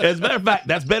 As a matter of fact,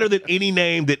 that's better than any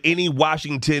name that any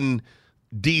Washington,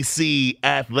 D.C.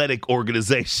 athletic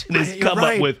organization has come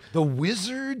up with. The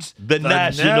Wizards, the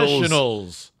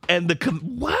Nationals, and the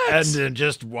what? And then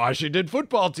just Washington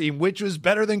football team, which was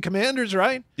better than Commanders,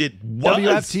 right? It was.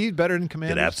 WFT better than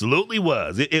Commanders. It absolutely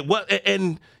was. It was.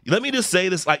 And let me just say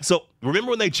this: so remember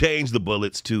when they changed the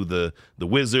Bullets to the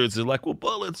Wizards? They're like, well,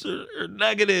 Bullets are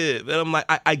negative, and I'm like,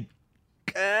 I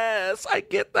guess I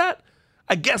get that.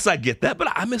 But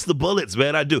I miss the Bullets,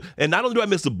 man. I do. And not only do I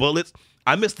miss the Bullets,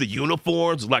 I miss the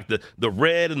uniforms, like the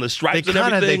red and the stripes and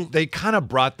everything. They kind of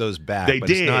brought those back. They but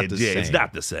did. It's not the same. It's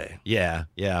not the same. Yeah.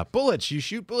 Bullets. You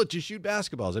shoot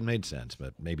basketballs. It made sense,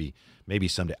 but maybe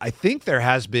someday. I think there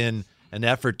has been an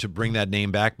effort to bring that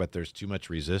name back, but there's too much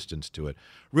resistance to it.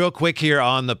 Real quick here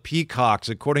on the Peacocks.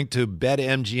 According to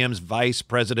BetMGM's vice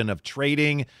president of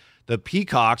trading, the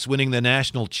Peacocks winning the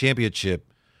national championship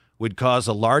would cause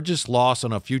the largest loss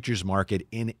on a futures market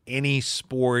in any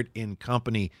sport in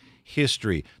company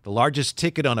history. The largest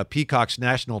ticket on a Peacocks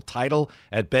national title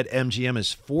at BetMGM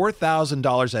is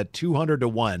 $4,000 at 200 to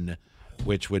 1,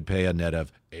 which would pay a net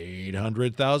of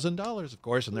 $800,000, of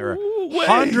course. And there are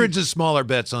hundreds of smaller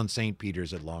bets on St.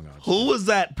 Peter's at long odds. Who was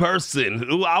that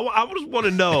person? I just want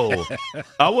to know.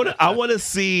 I want to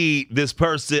see this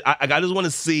person. I just want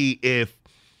to see if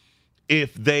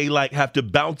they like have to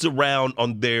bounce around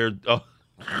on their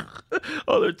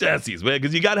their chassis, man,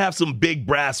 because you got to have some big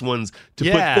brass ones to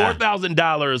put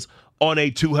 $4,000 on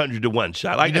a 200 to 1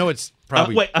 shot. Like, it's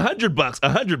probably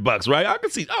 $100, right? I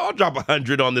can see. I'll drop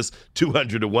 100 on this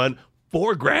 200 to 1.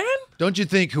 $4,000? Don't you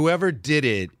think whoever did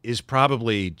it is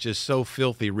probably just so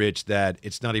filthy rich that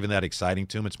it's not even that exciting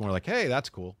to him? It's more like, hey, that's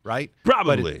cool, right?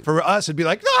 Probably. But for us, it'd be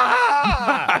like,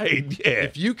 Right, yeah.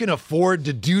 If you can afford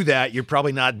to do that, you're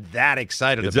probably not that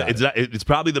excited about it. It's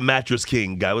probably the Mattress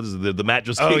King guy. What is it? The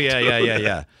Mattress King? Oh,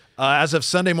 yeah. As of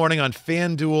Sunday morning on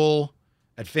FanDuel,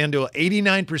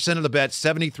 89% of the bets,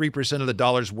 73% of the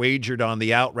dollars wagered on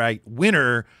the outright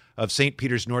winner of St.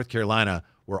 Peter's, North Carolina,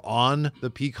 were on the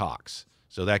Peacocks.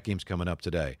 So that game's coming up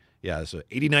today. Yeah, so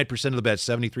 89% of the bets,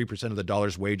 73% of the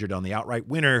dollars wagered on the outright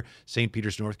winner, St.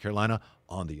 Peter's, North Carolina,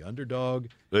 on the underdog.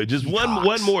 Just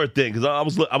one more thing, because I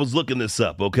was looking this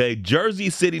up, okay? Jersey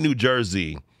City, New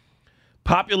Jersey,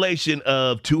 population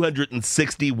of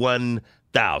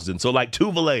 261,000. So like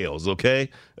two Valleos, okay?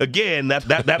 Again,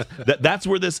 that's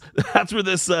where this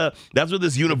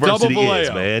university is,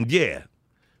 man. Yeah.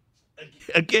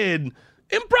 Again,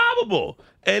 improbable.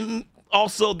 And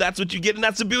also, that's what you get, and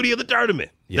that's the beauty of the tournament.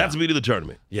 Yeah. That's the beauty of the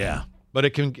tournament. Yeah, but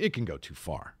it can go too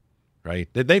far, right?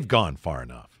 They've gone far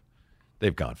enough.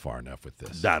 They've gone far enough with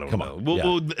this. I don't know. On.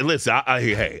 Well, listen,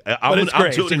 it's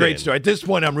great. It's a great story. At this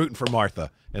point, I'm rooting for Martha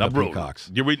and the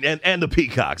Peacocks. You're rooting, and the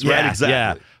Peacocks, right? Exactly.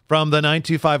 Yeah. From the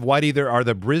 925 Whitey, there are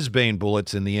the Brisbane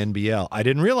Bullets in the NBL. I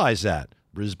didn't realize that.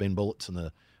 Brisbane Bullets in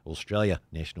the Australia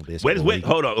National Baseball League. Wait,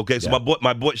 hold on. Okay, so my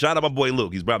boy, shout out my boy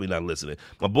Luke. He's probably not listening.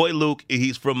 My boy Luke,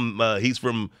 he's from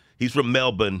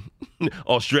Melbourne,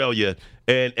 Australia,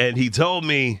 and he told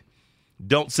me,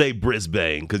 don't say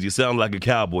Brisbane because you sound like a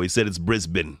cowboy. He said it's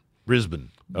Brisbane. Okay.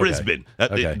 Brisbane.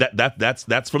 Okay.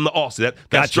 That's from the Aussie.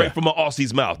 That's straight from an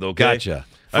Aussie's mouth. Okay. Gotcha.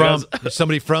 From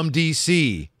somebody from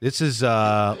D.C. This is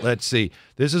let's see.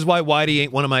 This is why Whitey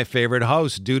ain't one of my favorite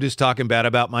hosts. Dude is talking bad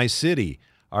about my city.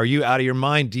 Are you out of your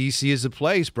mind? D.C. is the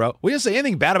place, bro. We didn't say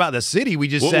anything bad about the city. We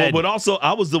just said. But also,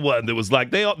 I was the one that was like,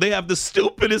 they have the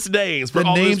stupidest names for the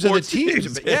all names of the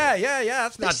teams. Yeah.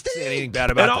 That's not saying anything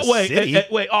bad about the city.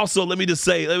 Wait. Also, let me just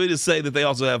say that they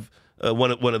also have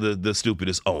one of the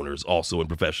stupidest owners also in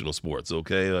professional sports.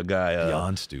 Okay, a guy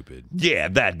beyond stupid. Yeah,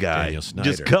 that guy. Daniel Snyder.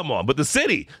 Just come on. But the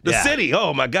city.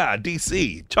 Oh my God,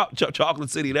 D.C. Chocolate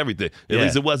City and everything. At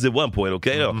least it was at one point.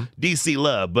 Okay, D.C.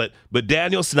 love, but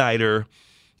Daniel Snyder.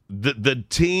 the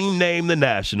team named the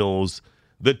Nationals,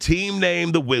 the team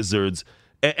named the Wizards,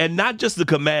 and not just the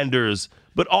Commanders,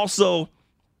 but also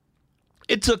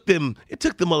it took them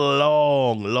a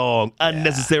long,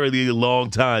 unnecessarily long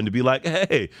time to be like,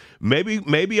 hey,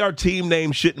 maybe our team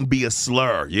name shouldn't be a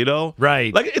slur, you know?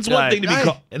 Right. Like, it's one thing to be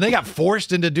called. And they got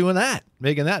forced into doing that,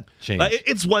 making that change. Like,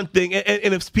 it's one thing.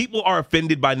 And if people are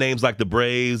offended by names like the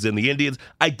Braves and the Indians,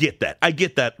 I get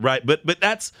that, right? But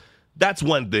that's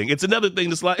one thing. It's another thing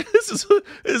that's like, this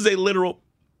is a literal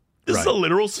This is a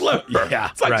literal slur.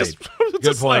 Yeah, it's like right. just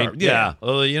Good point. Slur. Yeah.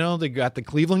 Well, you know, they got the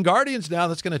Cleveland Guardians now.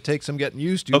 That's going to take some getting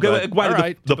used to. Okay, but, wait, all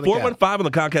right, the 415 on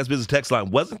the Comcast Business text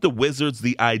line, wasn't the Wizards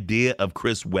the idea of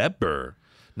Chris Webber?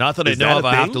 Not that I know of.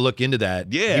 I have to look into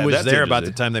that. Yeah, he was that's there about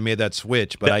the time they made that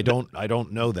switch, but I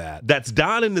don't know that. That's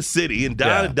Don in the city, and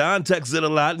Don texts it a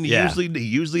lot, and he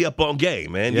usually up on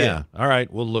game, man. Yeah. All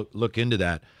right, we'll look into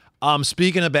that.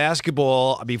 Speaking of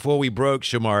basketball, before we broke,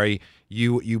 Shamari,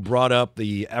 you brought up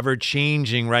the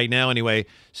ever-changing, right now anyway,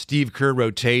 Steve Kerr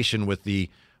rotation with the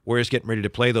Warriors getting ready to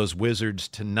play those Wizards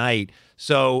tonight.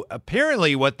 So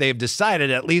apparently what they've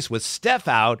decided, at least with Steph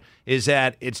out, is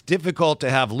that it's difficult to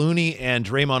have Looney and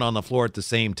Draymond on the floor at the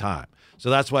same time.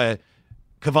 So that's why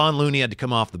Kevon Looney had to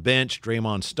come off the bench.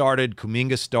 Draymond started.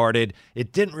 Kuminga started.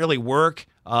 It didn't really work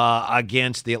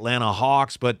against the Atlanta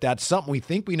Hawks, but that's something we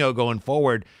think we know going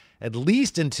forward, at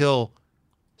least until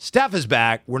Steph is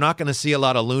back. We're not going to see a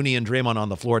lot of Looney and Draymond on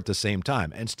the floor at the same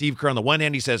time. And Steve Kerr, on the one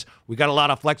hand, he says, we got a lot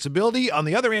of flexibility. On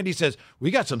the other hand, he says, we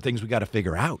got some things we got to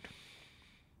figure out.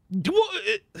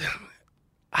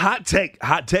 Hot take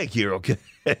here,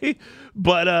 okay?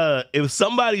 But if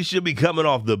somebody should be coming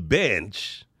off the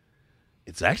bench,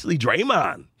 it's actually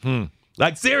Draymond.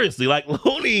 Like, seriously, like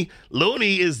Looney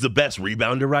is the best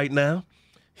rebounder right now.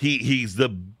 He's the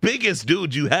biggest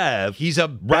dude you have. He's a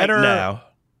better right now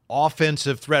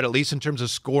offensive threat, at least in terms of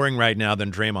scoring right now, than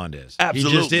Draymond is.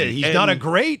 Absolutely. He just is. He's not a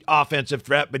great offensive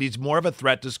threat, but he's more of a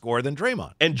threat to score than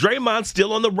Draymond. And Draymond's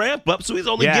still on the ramp up, so he's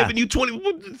only giving you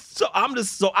 20. So I'm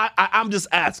just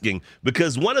asking,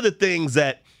 because one of the things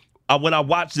that when I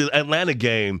watched the Atlanta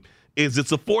game is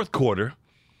it's a fourth quarter,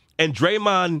 and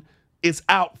Draymond is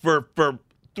out for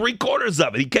 3/4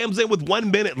 of it. He comes in with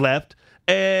 1 minute left.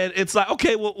 And it's like,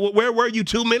 okay, well, where were you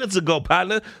 2 minutes ago,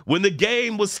 partner, when the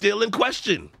game was still in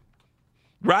question?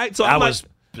 Right? So that I'm was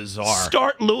like, bizarre.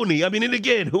 Start Looney. I mean, and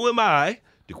again, who am I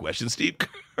to question Steve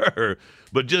Kerr?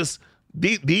 But just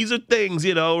these are things,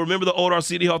 you know, remember the old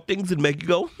Arsenio Hall things that make you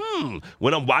go,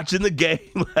 When I'm watching the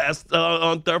game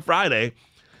on Friday,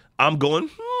 I'm going,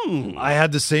 I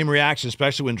had the same reaction,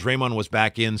 especially when Draymond was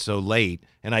back in so late.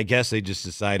 And I guess they just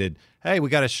decided, hey, we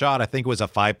got a shot. I think it was a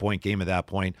 5-point game at that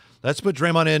point. Let's put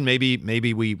Draymond in.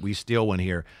 Maybe we steal one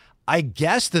here. I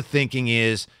guess the thinking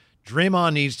is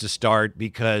Draymond needs to start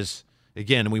because,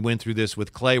 again, we went through this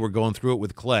with Clay. We're going through it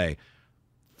with Clay.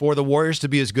 For the Warriors to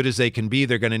be as good as they can be,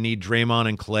 they're going to need Draymond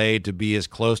and Clay to be as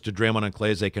close to Draymond and Clay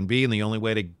as they can be. And the only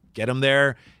way to get them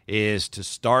there is to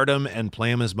start them and play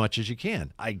them as much as you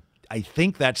can. I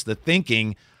think that's the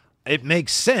thinking. It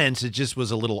makes sense. It just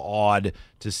was a little odd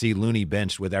to see Looney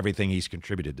benched with everything he's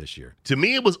contributed this year. To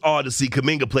me, it was odd to see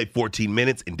Kuminga play 14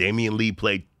 minutes and Damian Lee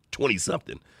played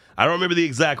 20-something. I don't remember the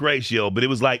exact ratio, but it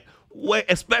was like,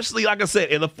 especially, like I said,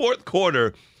 in the fourth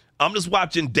quarter, I'm just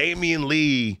watching Damian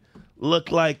Lee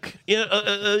look like he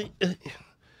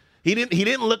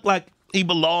didn't look like he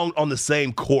belonged on the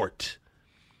same court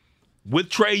with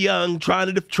Trae Young, trying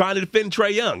to defend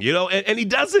Trae Young, you know, and he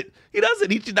doesn't.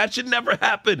 That should never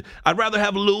happen. I'd rather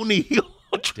have Looney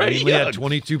on Trae Young. He had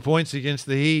 22 points against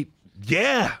the Heat.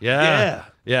 Yeah.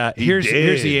 Here's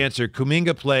the answer.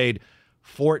 Kuminga played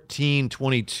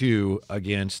 14-22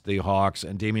 against the Hawks,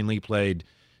 and Damian Lee played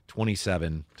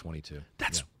 27-22.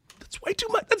 That's way too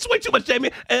much. That's way too much,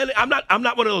 Damian. And I'm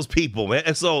not one of those people, man.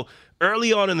 And so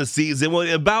early on in the season,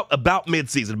 about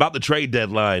mid-season, about the trade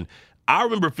deadline, I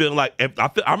remember feeling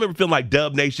like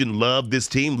Dub Nation loved this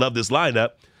team, loved this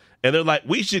lineup, and they're like,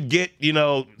 we should get,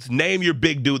 name your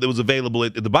big dude that was available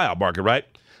at the buyout market, right?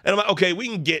 And I'm like, okay, we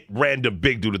can get random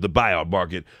big dude at the buyout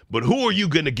market, but who are you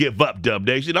going to give up, Dub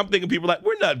Nation? I'm thinking people are like,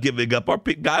 we're not giving up our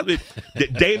pick guys.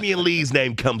 Damian Lee's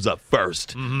name comes up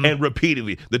first and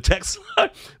repeatedly. The text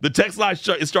line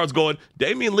it starts going,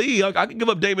 Damian Lee, I can give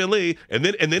up Damian Lee, and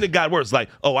then it got worse. Like,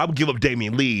 oh, I would give up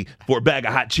Damian Lee for a bag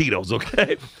of hot Cheetos,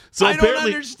 okay? So I don't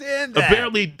understand that.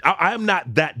 Apparently, I'm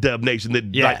not that Dub Nation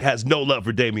that has no love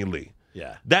for Damian Lee.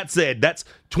 Yeah. That said, that's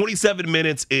 27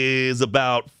 minutes is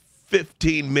about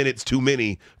 15 minutes too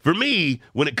many for me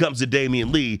when it comes to Damian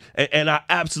Lee. And I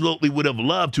absolutely would have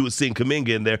loved to have seen Kuminga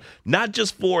in there, not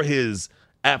just for his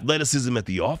athleticism at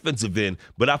the offensive end,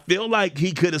 but I feel like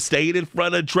he could have stayed in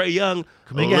front of Trae Young.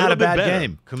 Kuminga had a bad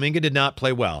game. Kuminga did not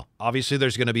play well. Obviously,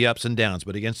 there's going to be ups and downs,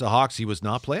 but against the Hawks, he was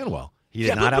not playing well. He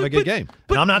did not have a good game.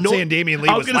 And I'm not saying Damian Lee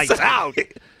was lights out,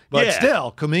 but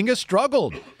still, Kuminga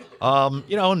struggled.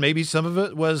 And maybe some of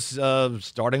it was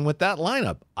starting with that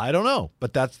lineup. I don't know,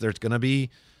 but there's going to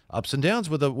be ups and downs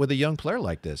with a young player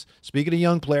like this. Speaking of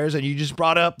young players, and you just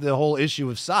brought up the whole issue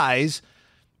of size.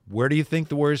 Where do you think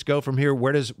the Warriors go from here?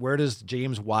 Where does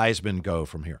James Wiseman go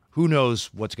from here? Who knows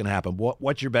what's going to happen?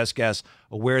 What's your best guess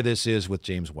of where this is with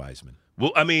James Wiseman?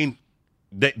 Well, I mean,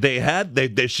 they're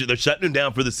shutting him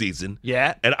down for the season.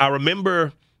 Yeah, and I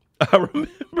remember Woj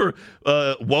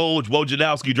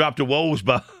Janowski dropped a Woj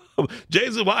by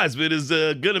James Wiseman is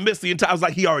going to miss the entire. I was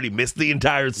like, he already missed the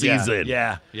entire season.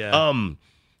 Yeah.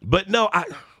 But no,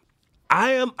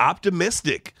 I am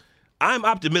optimistic. I'm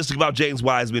optimistic about James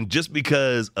Wiseman just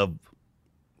because of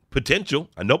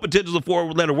potential. I know potential is a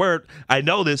four-letter word. I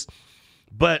know this.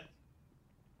 But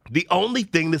the only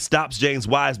thing that stops James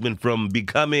Wiseman from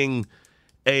becoming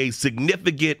a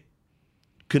significant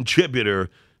contributor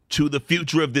to the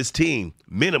future of this team,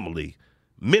 minimally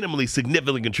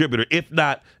significant contributor, if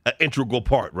not an integral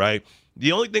part, right?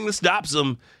 The only thing that stops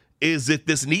him is if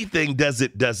this knee thing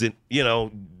doesn't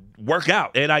work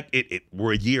out. And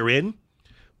we're a year in.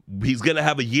 He's going to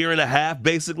have a year and a half,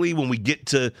 basically, when we get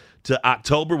to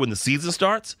October when the season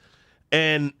starts.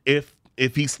 And if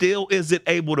he still isn't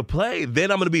able to play,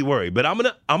 then I'm going to be worried. But I'm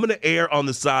gonna err on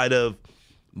the side of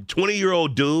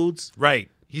 20-year-old dudes. Right.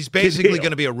 He's basically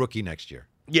going to be a rookie next year.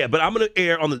 Yeah, but I'm going to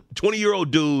err on the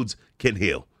 20-year-old dudes can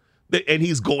heal. And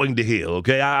he's going to heal,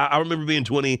 okay? I remember being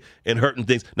 20 and hurting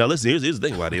things. Now, listen, here's the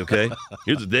thing, Waddy, okay?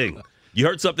 Here's the thing. You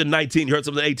hurt something 19, you hurt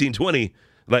something 18, 20.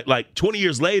 Like 20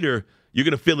 years later, you're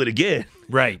going to feel it again.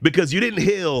 Right. Because you didn't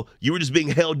heal. You were just being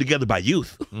held together by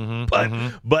youth.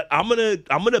 But I'm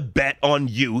gonna bet on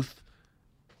youth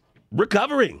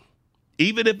recovering,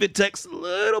 even if it takes a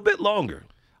little bit longer.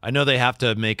 I know they have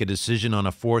to make a decision on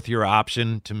a fourth-year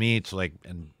option. To me, it's like,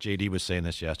 and JD was saying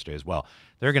this yesterday as well,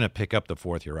 they're going to pick up the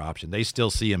fourth-year option. They still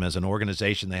see him as an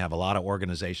organization. They have a lot of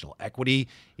organizational equity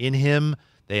in him.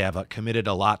 They have committed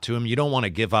a lot to him. You don't want to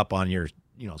give up on your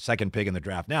second pick in the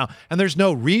draft now, and there's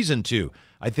no reason to.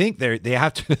 I think they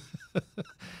have to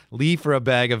leave for a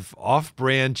bag of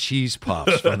off-brand cheese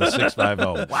puffs from the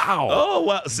 650. Wow. Oh,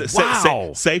 wow.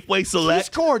 Safeway Select.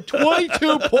 He scored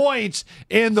 22 points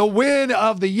in the win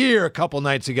of the year a couple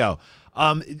nights ago.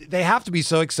 They have to be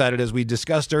so excited, as we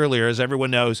discussed earlier, as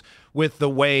everyone knows, with the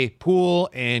way Poole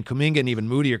and Kuminga and even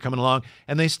Moody are coming along,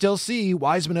 and they still see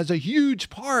Wiseman as a huge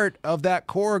part of that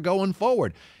core going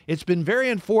forward. It's been very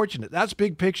unfortunate. That's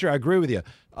big picture. I agree with you.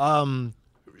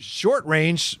 Short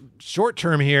range, short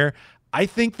term here, I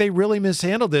think they really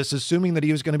mishandled this, assuming that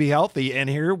he was going to be healthy. And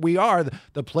here we are.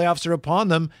 The playoffs are upon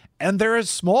them, and they're a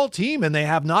small team, and they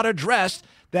have not addressed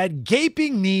that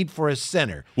gaping need for a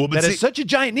center. Is such a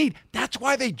giant need. That's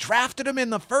why they drafted him in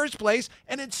the first place,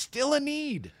 and it's still a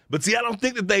need. But see, I don't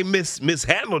think that they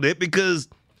mishandled it, because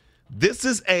this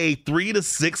is a 3 to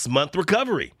 6 month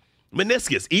recovery.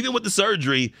 Meniscus, even with the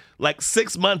surgery, like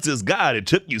 6 months is God. It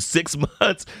took you 6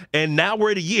 months, and now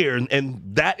we're at a year, and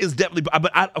that is definitely.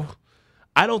 But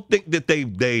I don't think that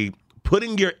they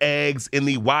putting your eggs in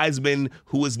the Wiseman,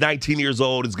 who is 19 years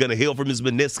old, is going to heal from his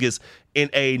meniscus in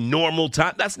a normal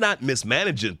time. That's not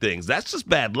mismanaging things. That's just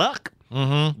bad luck.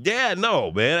 Mm-hmm. Yeah,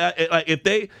 no, man.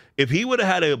 If he would have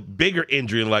had a bigger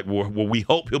injury and we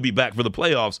hope he'll be back for the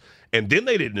playoffs, and then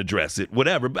they didn't address it,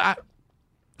 whatever. But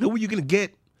who were you going to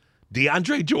get?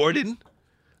 DeAndre Jordan?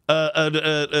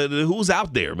 Who's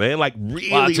out there, man? Like,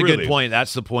 really, well, that's a good point.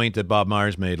 That's the point that Bob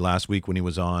Myers made last week when he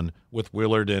was on with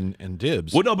Willard and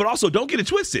Dibbs. Well, no, but also don't get it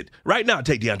twisted. Right now, I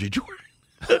take DeAndre Jordan.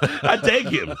 I take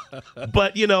him.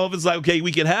 But, if it's like, okay,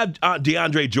 we can have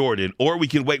DeAndre Jordan, or we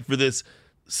can wait for this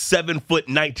 7-foot,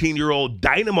 19-year-old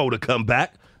dynamo to come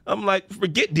back, I'm like,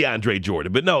 forget DeAndre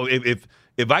Jordan. But no, if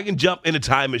I can jump in a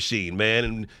time machine,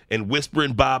 man, and whisper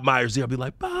in Bob Myers' ear, I'll be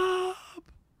like, Bob,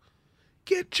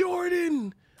 get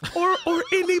Jordan. Or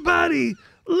anybody,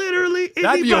 literally anybody.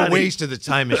 That'd be a waste of the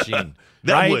time machine.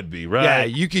 That right? would be, right? Yeah,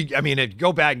 you could,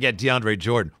 go back and get DeAndre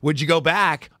Jordan. Would you go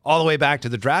back all the way back to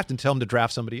the draft and tell him to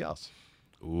draft somebody else?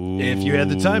 Ooh, if you had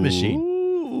the time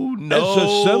machine. No. It's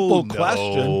a simple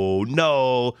question.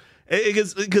 No.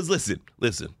 Because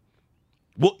listen.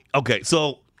 Well, okay,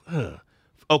 so. Oh,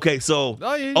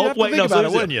 you'd have to think about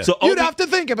it, wouldn't you? You'd have to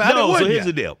think about it, wouldn't you? So here's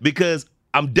the deal. Because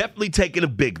I'm definitely taking a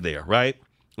big there, right?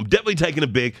 I'm definitely taking a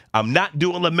big. I'm not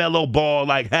doing LaMelo Ball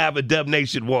like half of Dub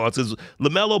Nation wants. Because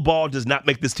LaMelo Ball does not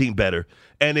make this team better.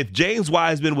 And if James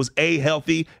Wiseman was A,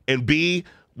 healthy, and B,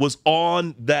 was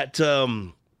on that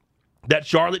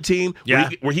Charlotte team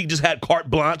where he just had carte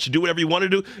blanche to do whatever he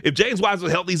wanted to do. If James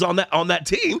Wiseman healthy's on that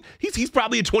team, he's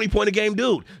probably a 20-point-a-game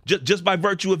dude just by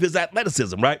virtue of his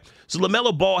athleticism, right? So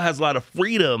LaMelo Ball has a lot of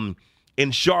freedom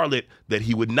in Charlotte that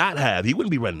he would not have. He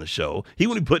wouldn't be running the show. He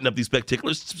wouldn't be putting up these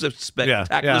spectacular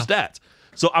stats.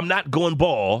 So I'm not going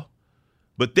Ball,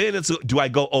 but then do I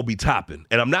go Obi Toppin?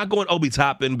 And I'm not going Obi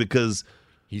Toppin because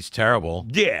he's terrible.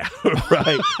 Yeah,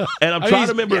 right. And I'm trying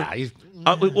to remember.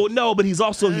 Well, no, but he's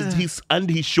also he's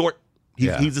short.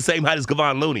 He's the same height as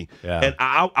Kevon Looney. Yeah. And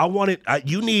I wanted.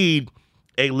 You need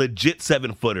a legit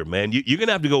 7-footer, man. You're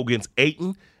gonna have to go against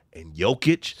Ayton and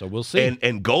Jokic. So we'll see.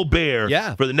 And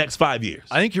Gobert for the next 5 years.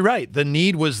 I think you're right. The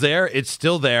need was there. It's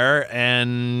still there.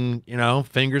 And,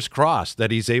 fingers crossed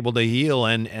that he's able to heal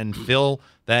and fill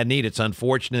that need. It's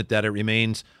unfortunate that it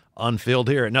remains unfilled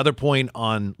here. Another point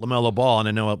on LaMelo Ball, and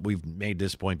I know we've made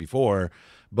this point before,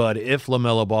 but if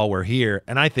LaMelo Ball were here,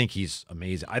 and I think he's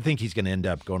amazing. I think he's going to end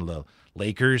up going to the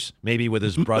Lakers, maybe with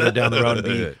his brother down the road and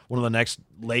be one of the next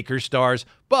Lakers stars.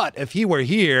 But if he were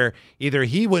here, either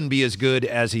he wouldn't be as good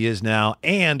as he is now,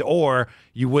 or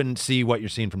you wouldn't see what you're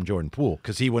seeing from Jordan Poole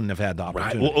because he wouldn't have had the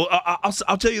opportunity. Right. Well,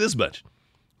 I'll tell you this much.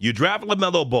 You draft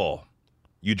LaMelo Ball.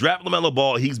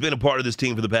 He's been a part of this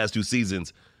team for the past 2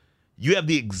 seasons. You have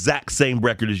the exact same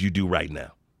record as you do right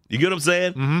now. You get what I'm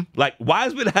saying? Mm-hmm. Like,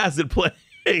 Wiseman hasn't played.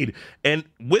 And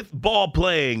with Ball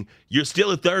playing, you're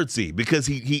still a 3rd seed because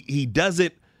he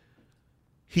doesn't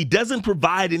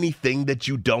provide anything that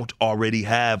you don't already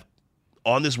have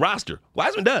on this roster.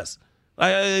 Wiseman does.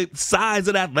 Size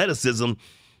and athleticism.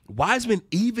 Wiseman,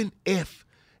 even if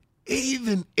he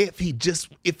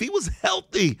was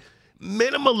healthy,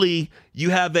 minimally, you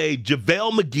have a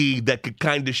JaVale McGee that could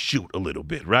kind of shoot a little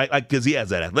bit, right? Like, because he has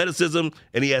that athleticism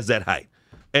and he has that height.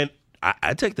 And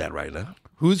I take that right now.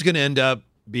 Who's going to end up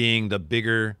being the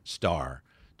bigger star,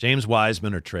 James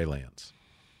Wiseman or Trey Lance?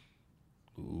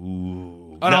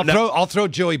 Ooh. And I'll throw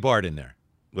Joey Bart in there.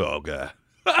 Oh, God.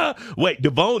 Wait,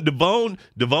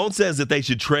 Devone says that they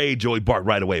should trade Joey Bart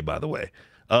right away, by the way.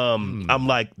 I'm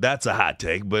like, that's a hot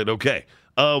take, but okay.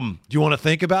 Do you want to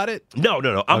think about it?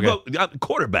 No. I'm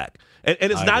quarterback. And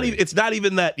it's not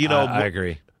even that, I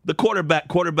agree. The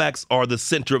quarterbacks are the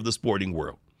center of the sporting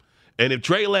world. And if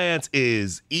Trey Lance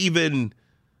is even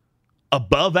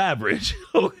above average,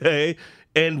 okay,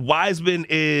 and Wiseman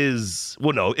is,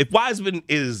 if Wiseman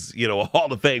is, a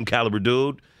Hall of Fame caliber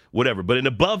dude, whatever, but an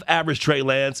above average Trey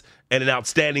Lance and an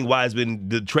outstanding Wiseman,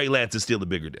 the Trey Lance is still the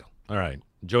bigger deal. All right.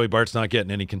 Joey Bart's not getting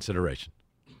any consideration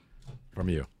from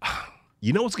you.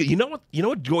 You know what's good? You know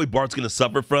what Joey Bart's going to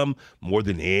suffer from more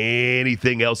than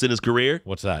anything else in his career?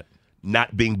 What's that?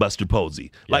 Not being Buster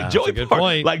Posey. Yeah,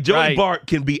 Joey Bart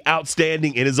can be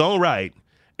outstanding in his own right,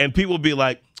 and people will be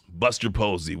like, Buster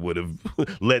Posey would have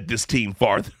led this team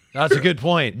farther. That's a good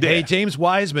point. Yeah. Hey, James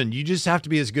Wiseman, you just have to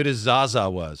be as good as Zaza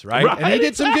was, right? And he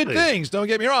did some good things, don't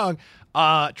get me wrong.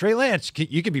 Trey Lance,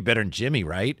 you can be better than Jimmy,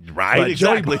 right? Right, but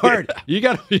exactly. Joey Bart, you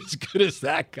got to be as good as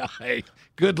that guy.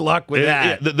 Good luck with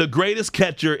that. The greatest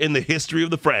catcher in the history of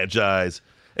the franchise.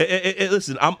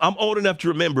 Listen, I'm old enough to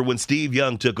remember when Steve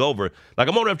Young took over. Like,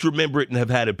 I'm old enough to remember it and have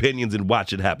had opinions and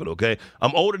watch it happen, okay?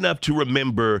 I'm old enough to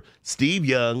remember Steve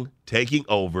Young taking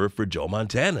over for Joe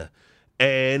Montana.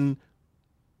 And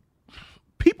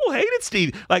people hated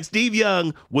Steve. Like, Steve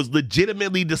Young was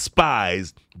legitimately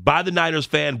despised by the Niners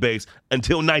fan base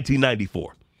until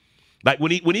 1994. Like,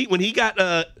 when he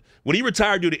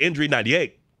retired due to injury in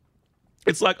 98,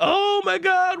 it's like, oh my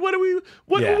God, what will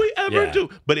we ever do?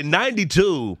 But in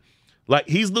 92, like,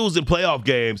 he's losing playoff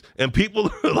games, and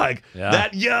people are like,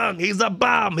 that Young, he's a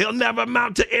bum. He'll never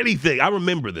amount to anything. I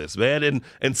remember this, man.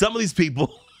 And some of these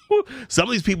people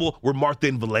were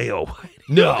Martha Vallejo.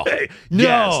 No.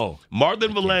 Yes. Martha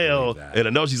Vallejo, and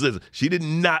I know she's listening, she did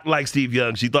not like Steve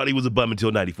Young. She thought he was a bum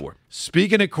until 94.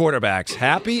 Speaking of quarterbacks,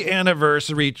 happy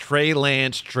anniversary Trey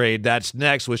Lance trade. That's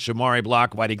next with Shamari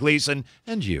Block, Whitey Gleason,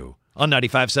 and you on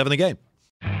 95.7 The Game.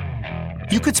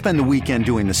 You could spend the weekend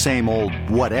doing the same old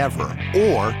whatever,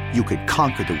 or you could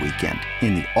conquer the weekend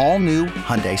in the all-new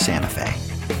Hyundai Santa Fe.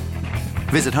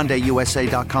 Visit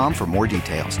HyundaiUSA.com for more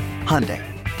details. Hyundai,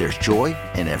 there's joy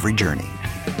in every journey.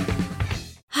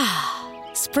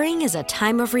 Spring is a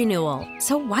time of renewal,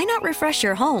 so why not refresh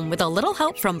your home with a little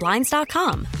help from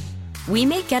Blinds.com? We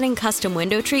make getting custom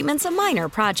window treatments a minor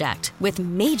project with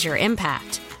major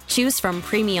impact. Choose from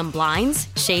premium blinds,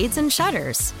 shades, and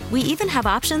shutters. We even have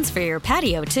options for your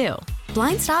patio, too.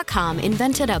 Blinds.com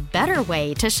invented a better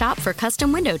way to shop for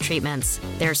custom window treatments.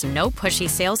 There's no pushy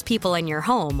salespeople in your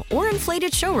home or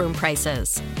inflated showroom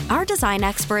prices. Our design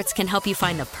experts can help you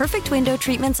find the perfect window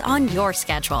treatments on your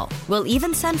schedule. We'll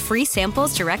even send free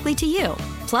samples directly to you.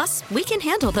 Plus, we can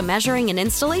handle the measuring and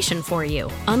installation for you.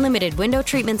 Unlimited window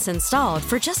treatments installed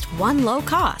for just one low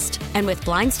cost. And with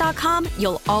Blinds.com,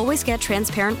 you'll always get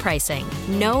transparent pricing.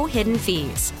 No hidden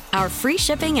fees. Our free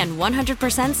shipping and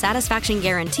 100% satisfaction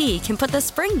guarantee can put the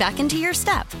spring back into your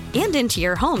step and into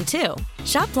your home, too.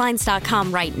 Shop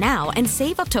Blinds.com right now and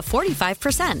save up to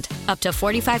 45%. Up to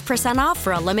 45% off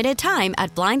for a limited time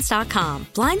at Blinds.com.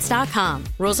 Blinds.com.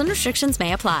 Rules and restrictions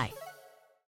may apply.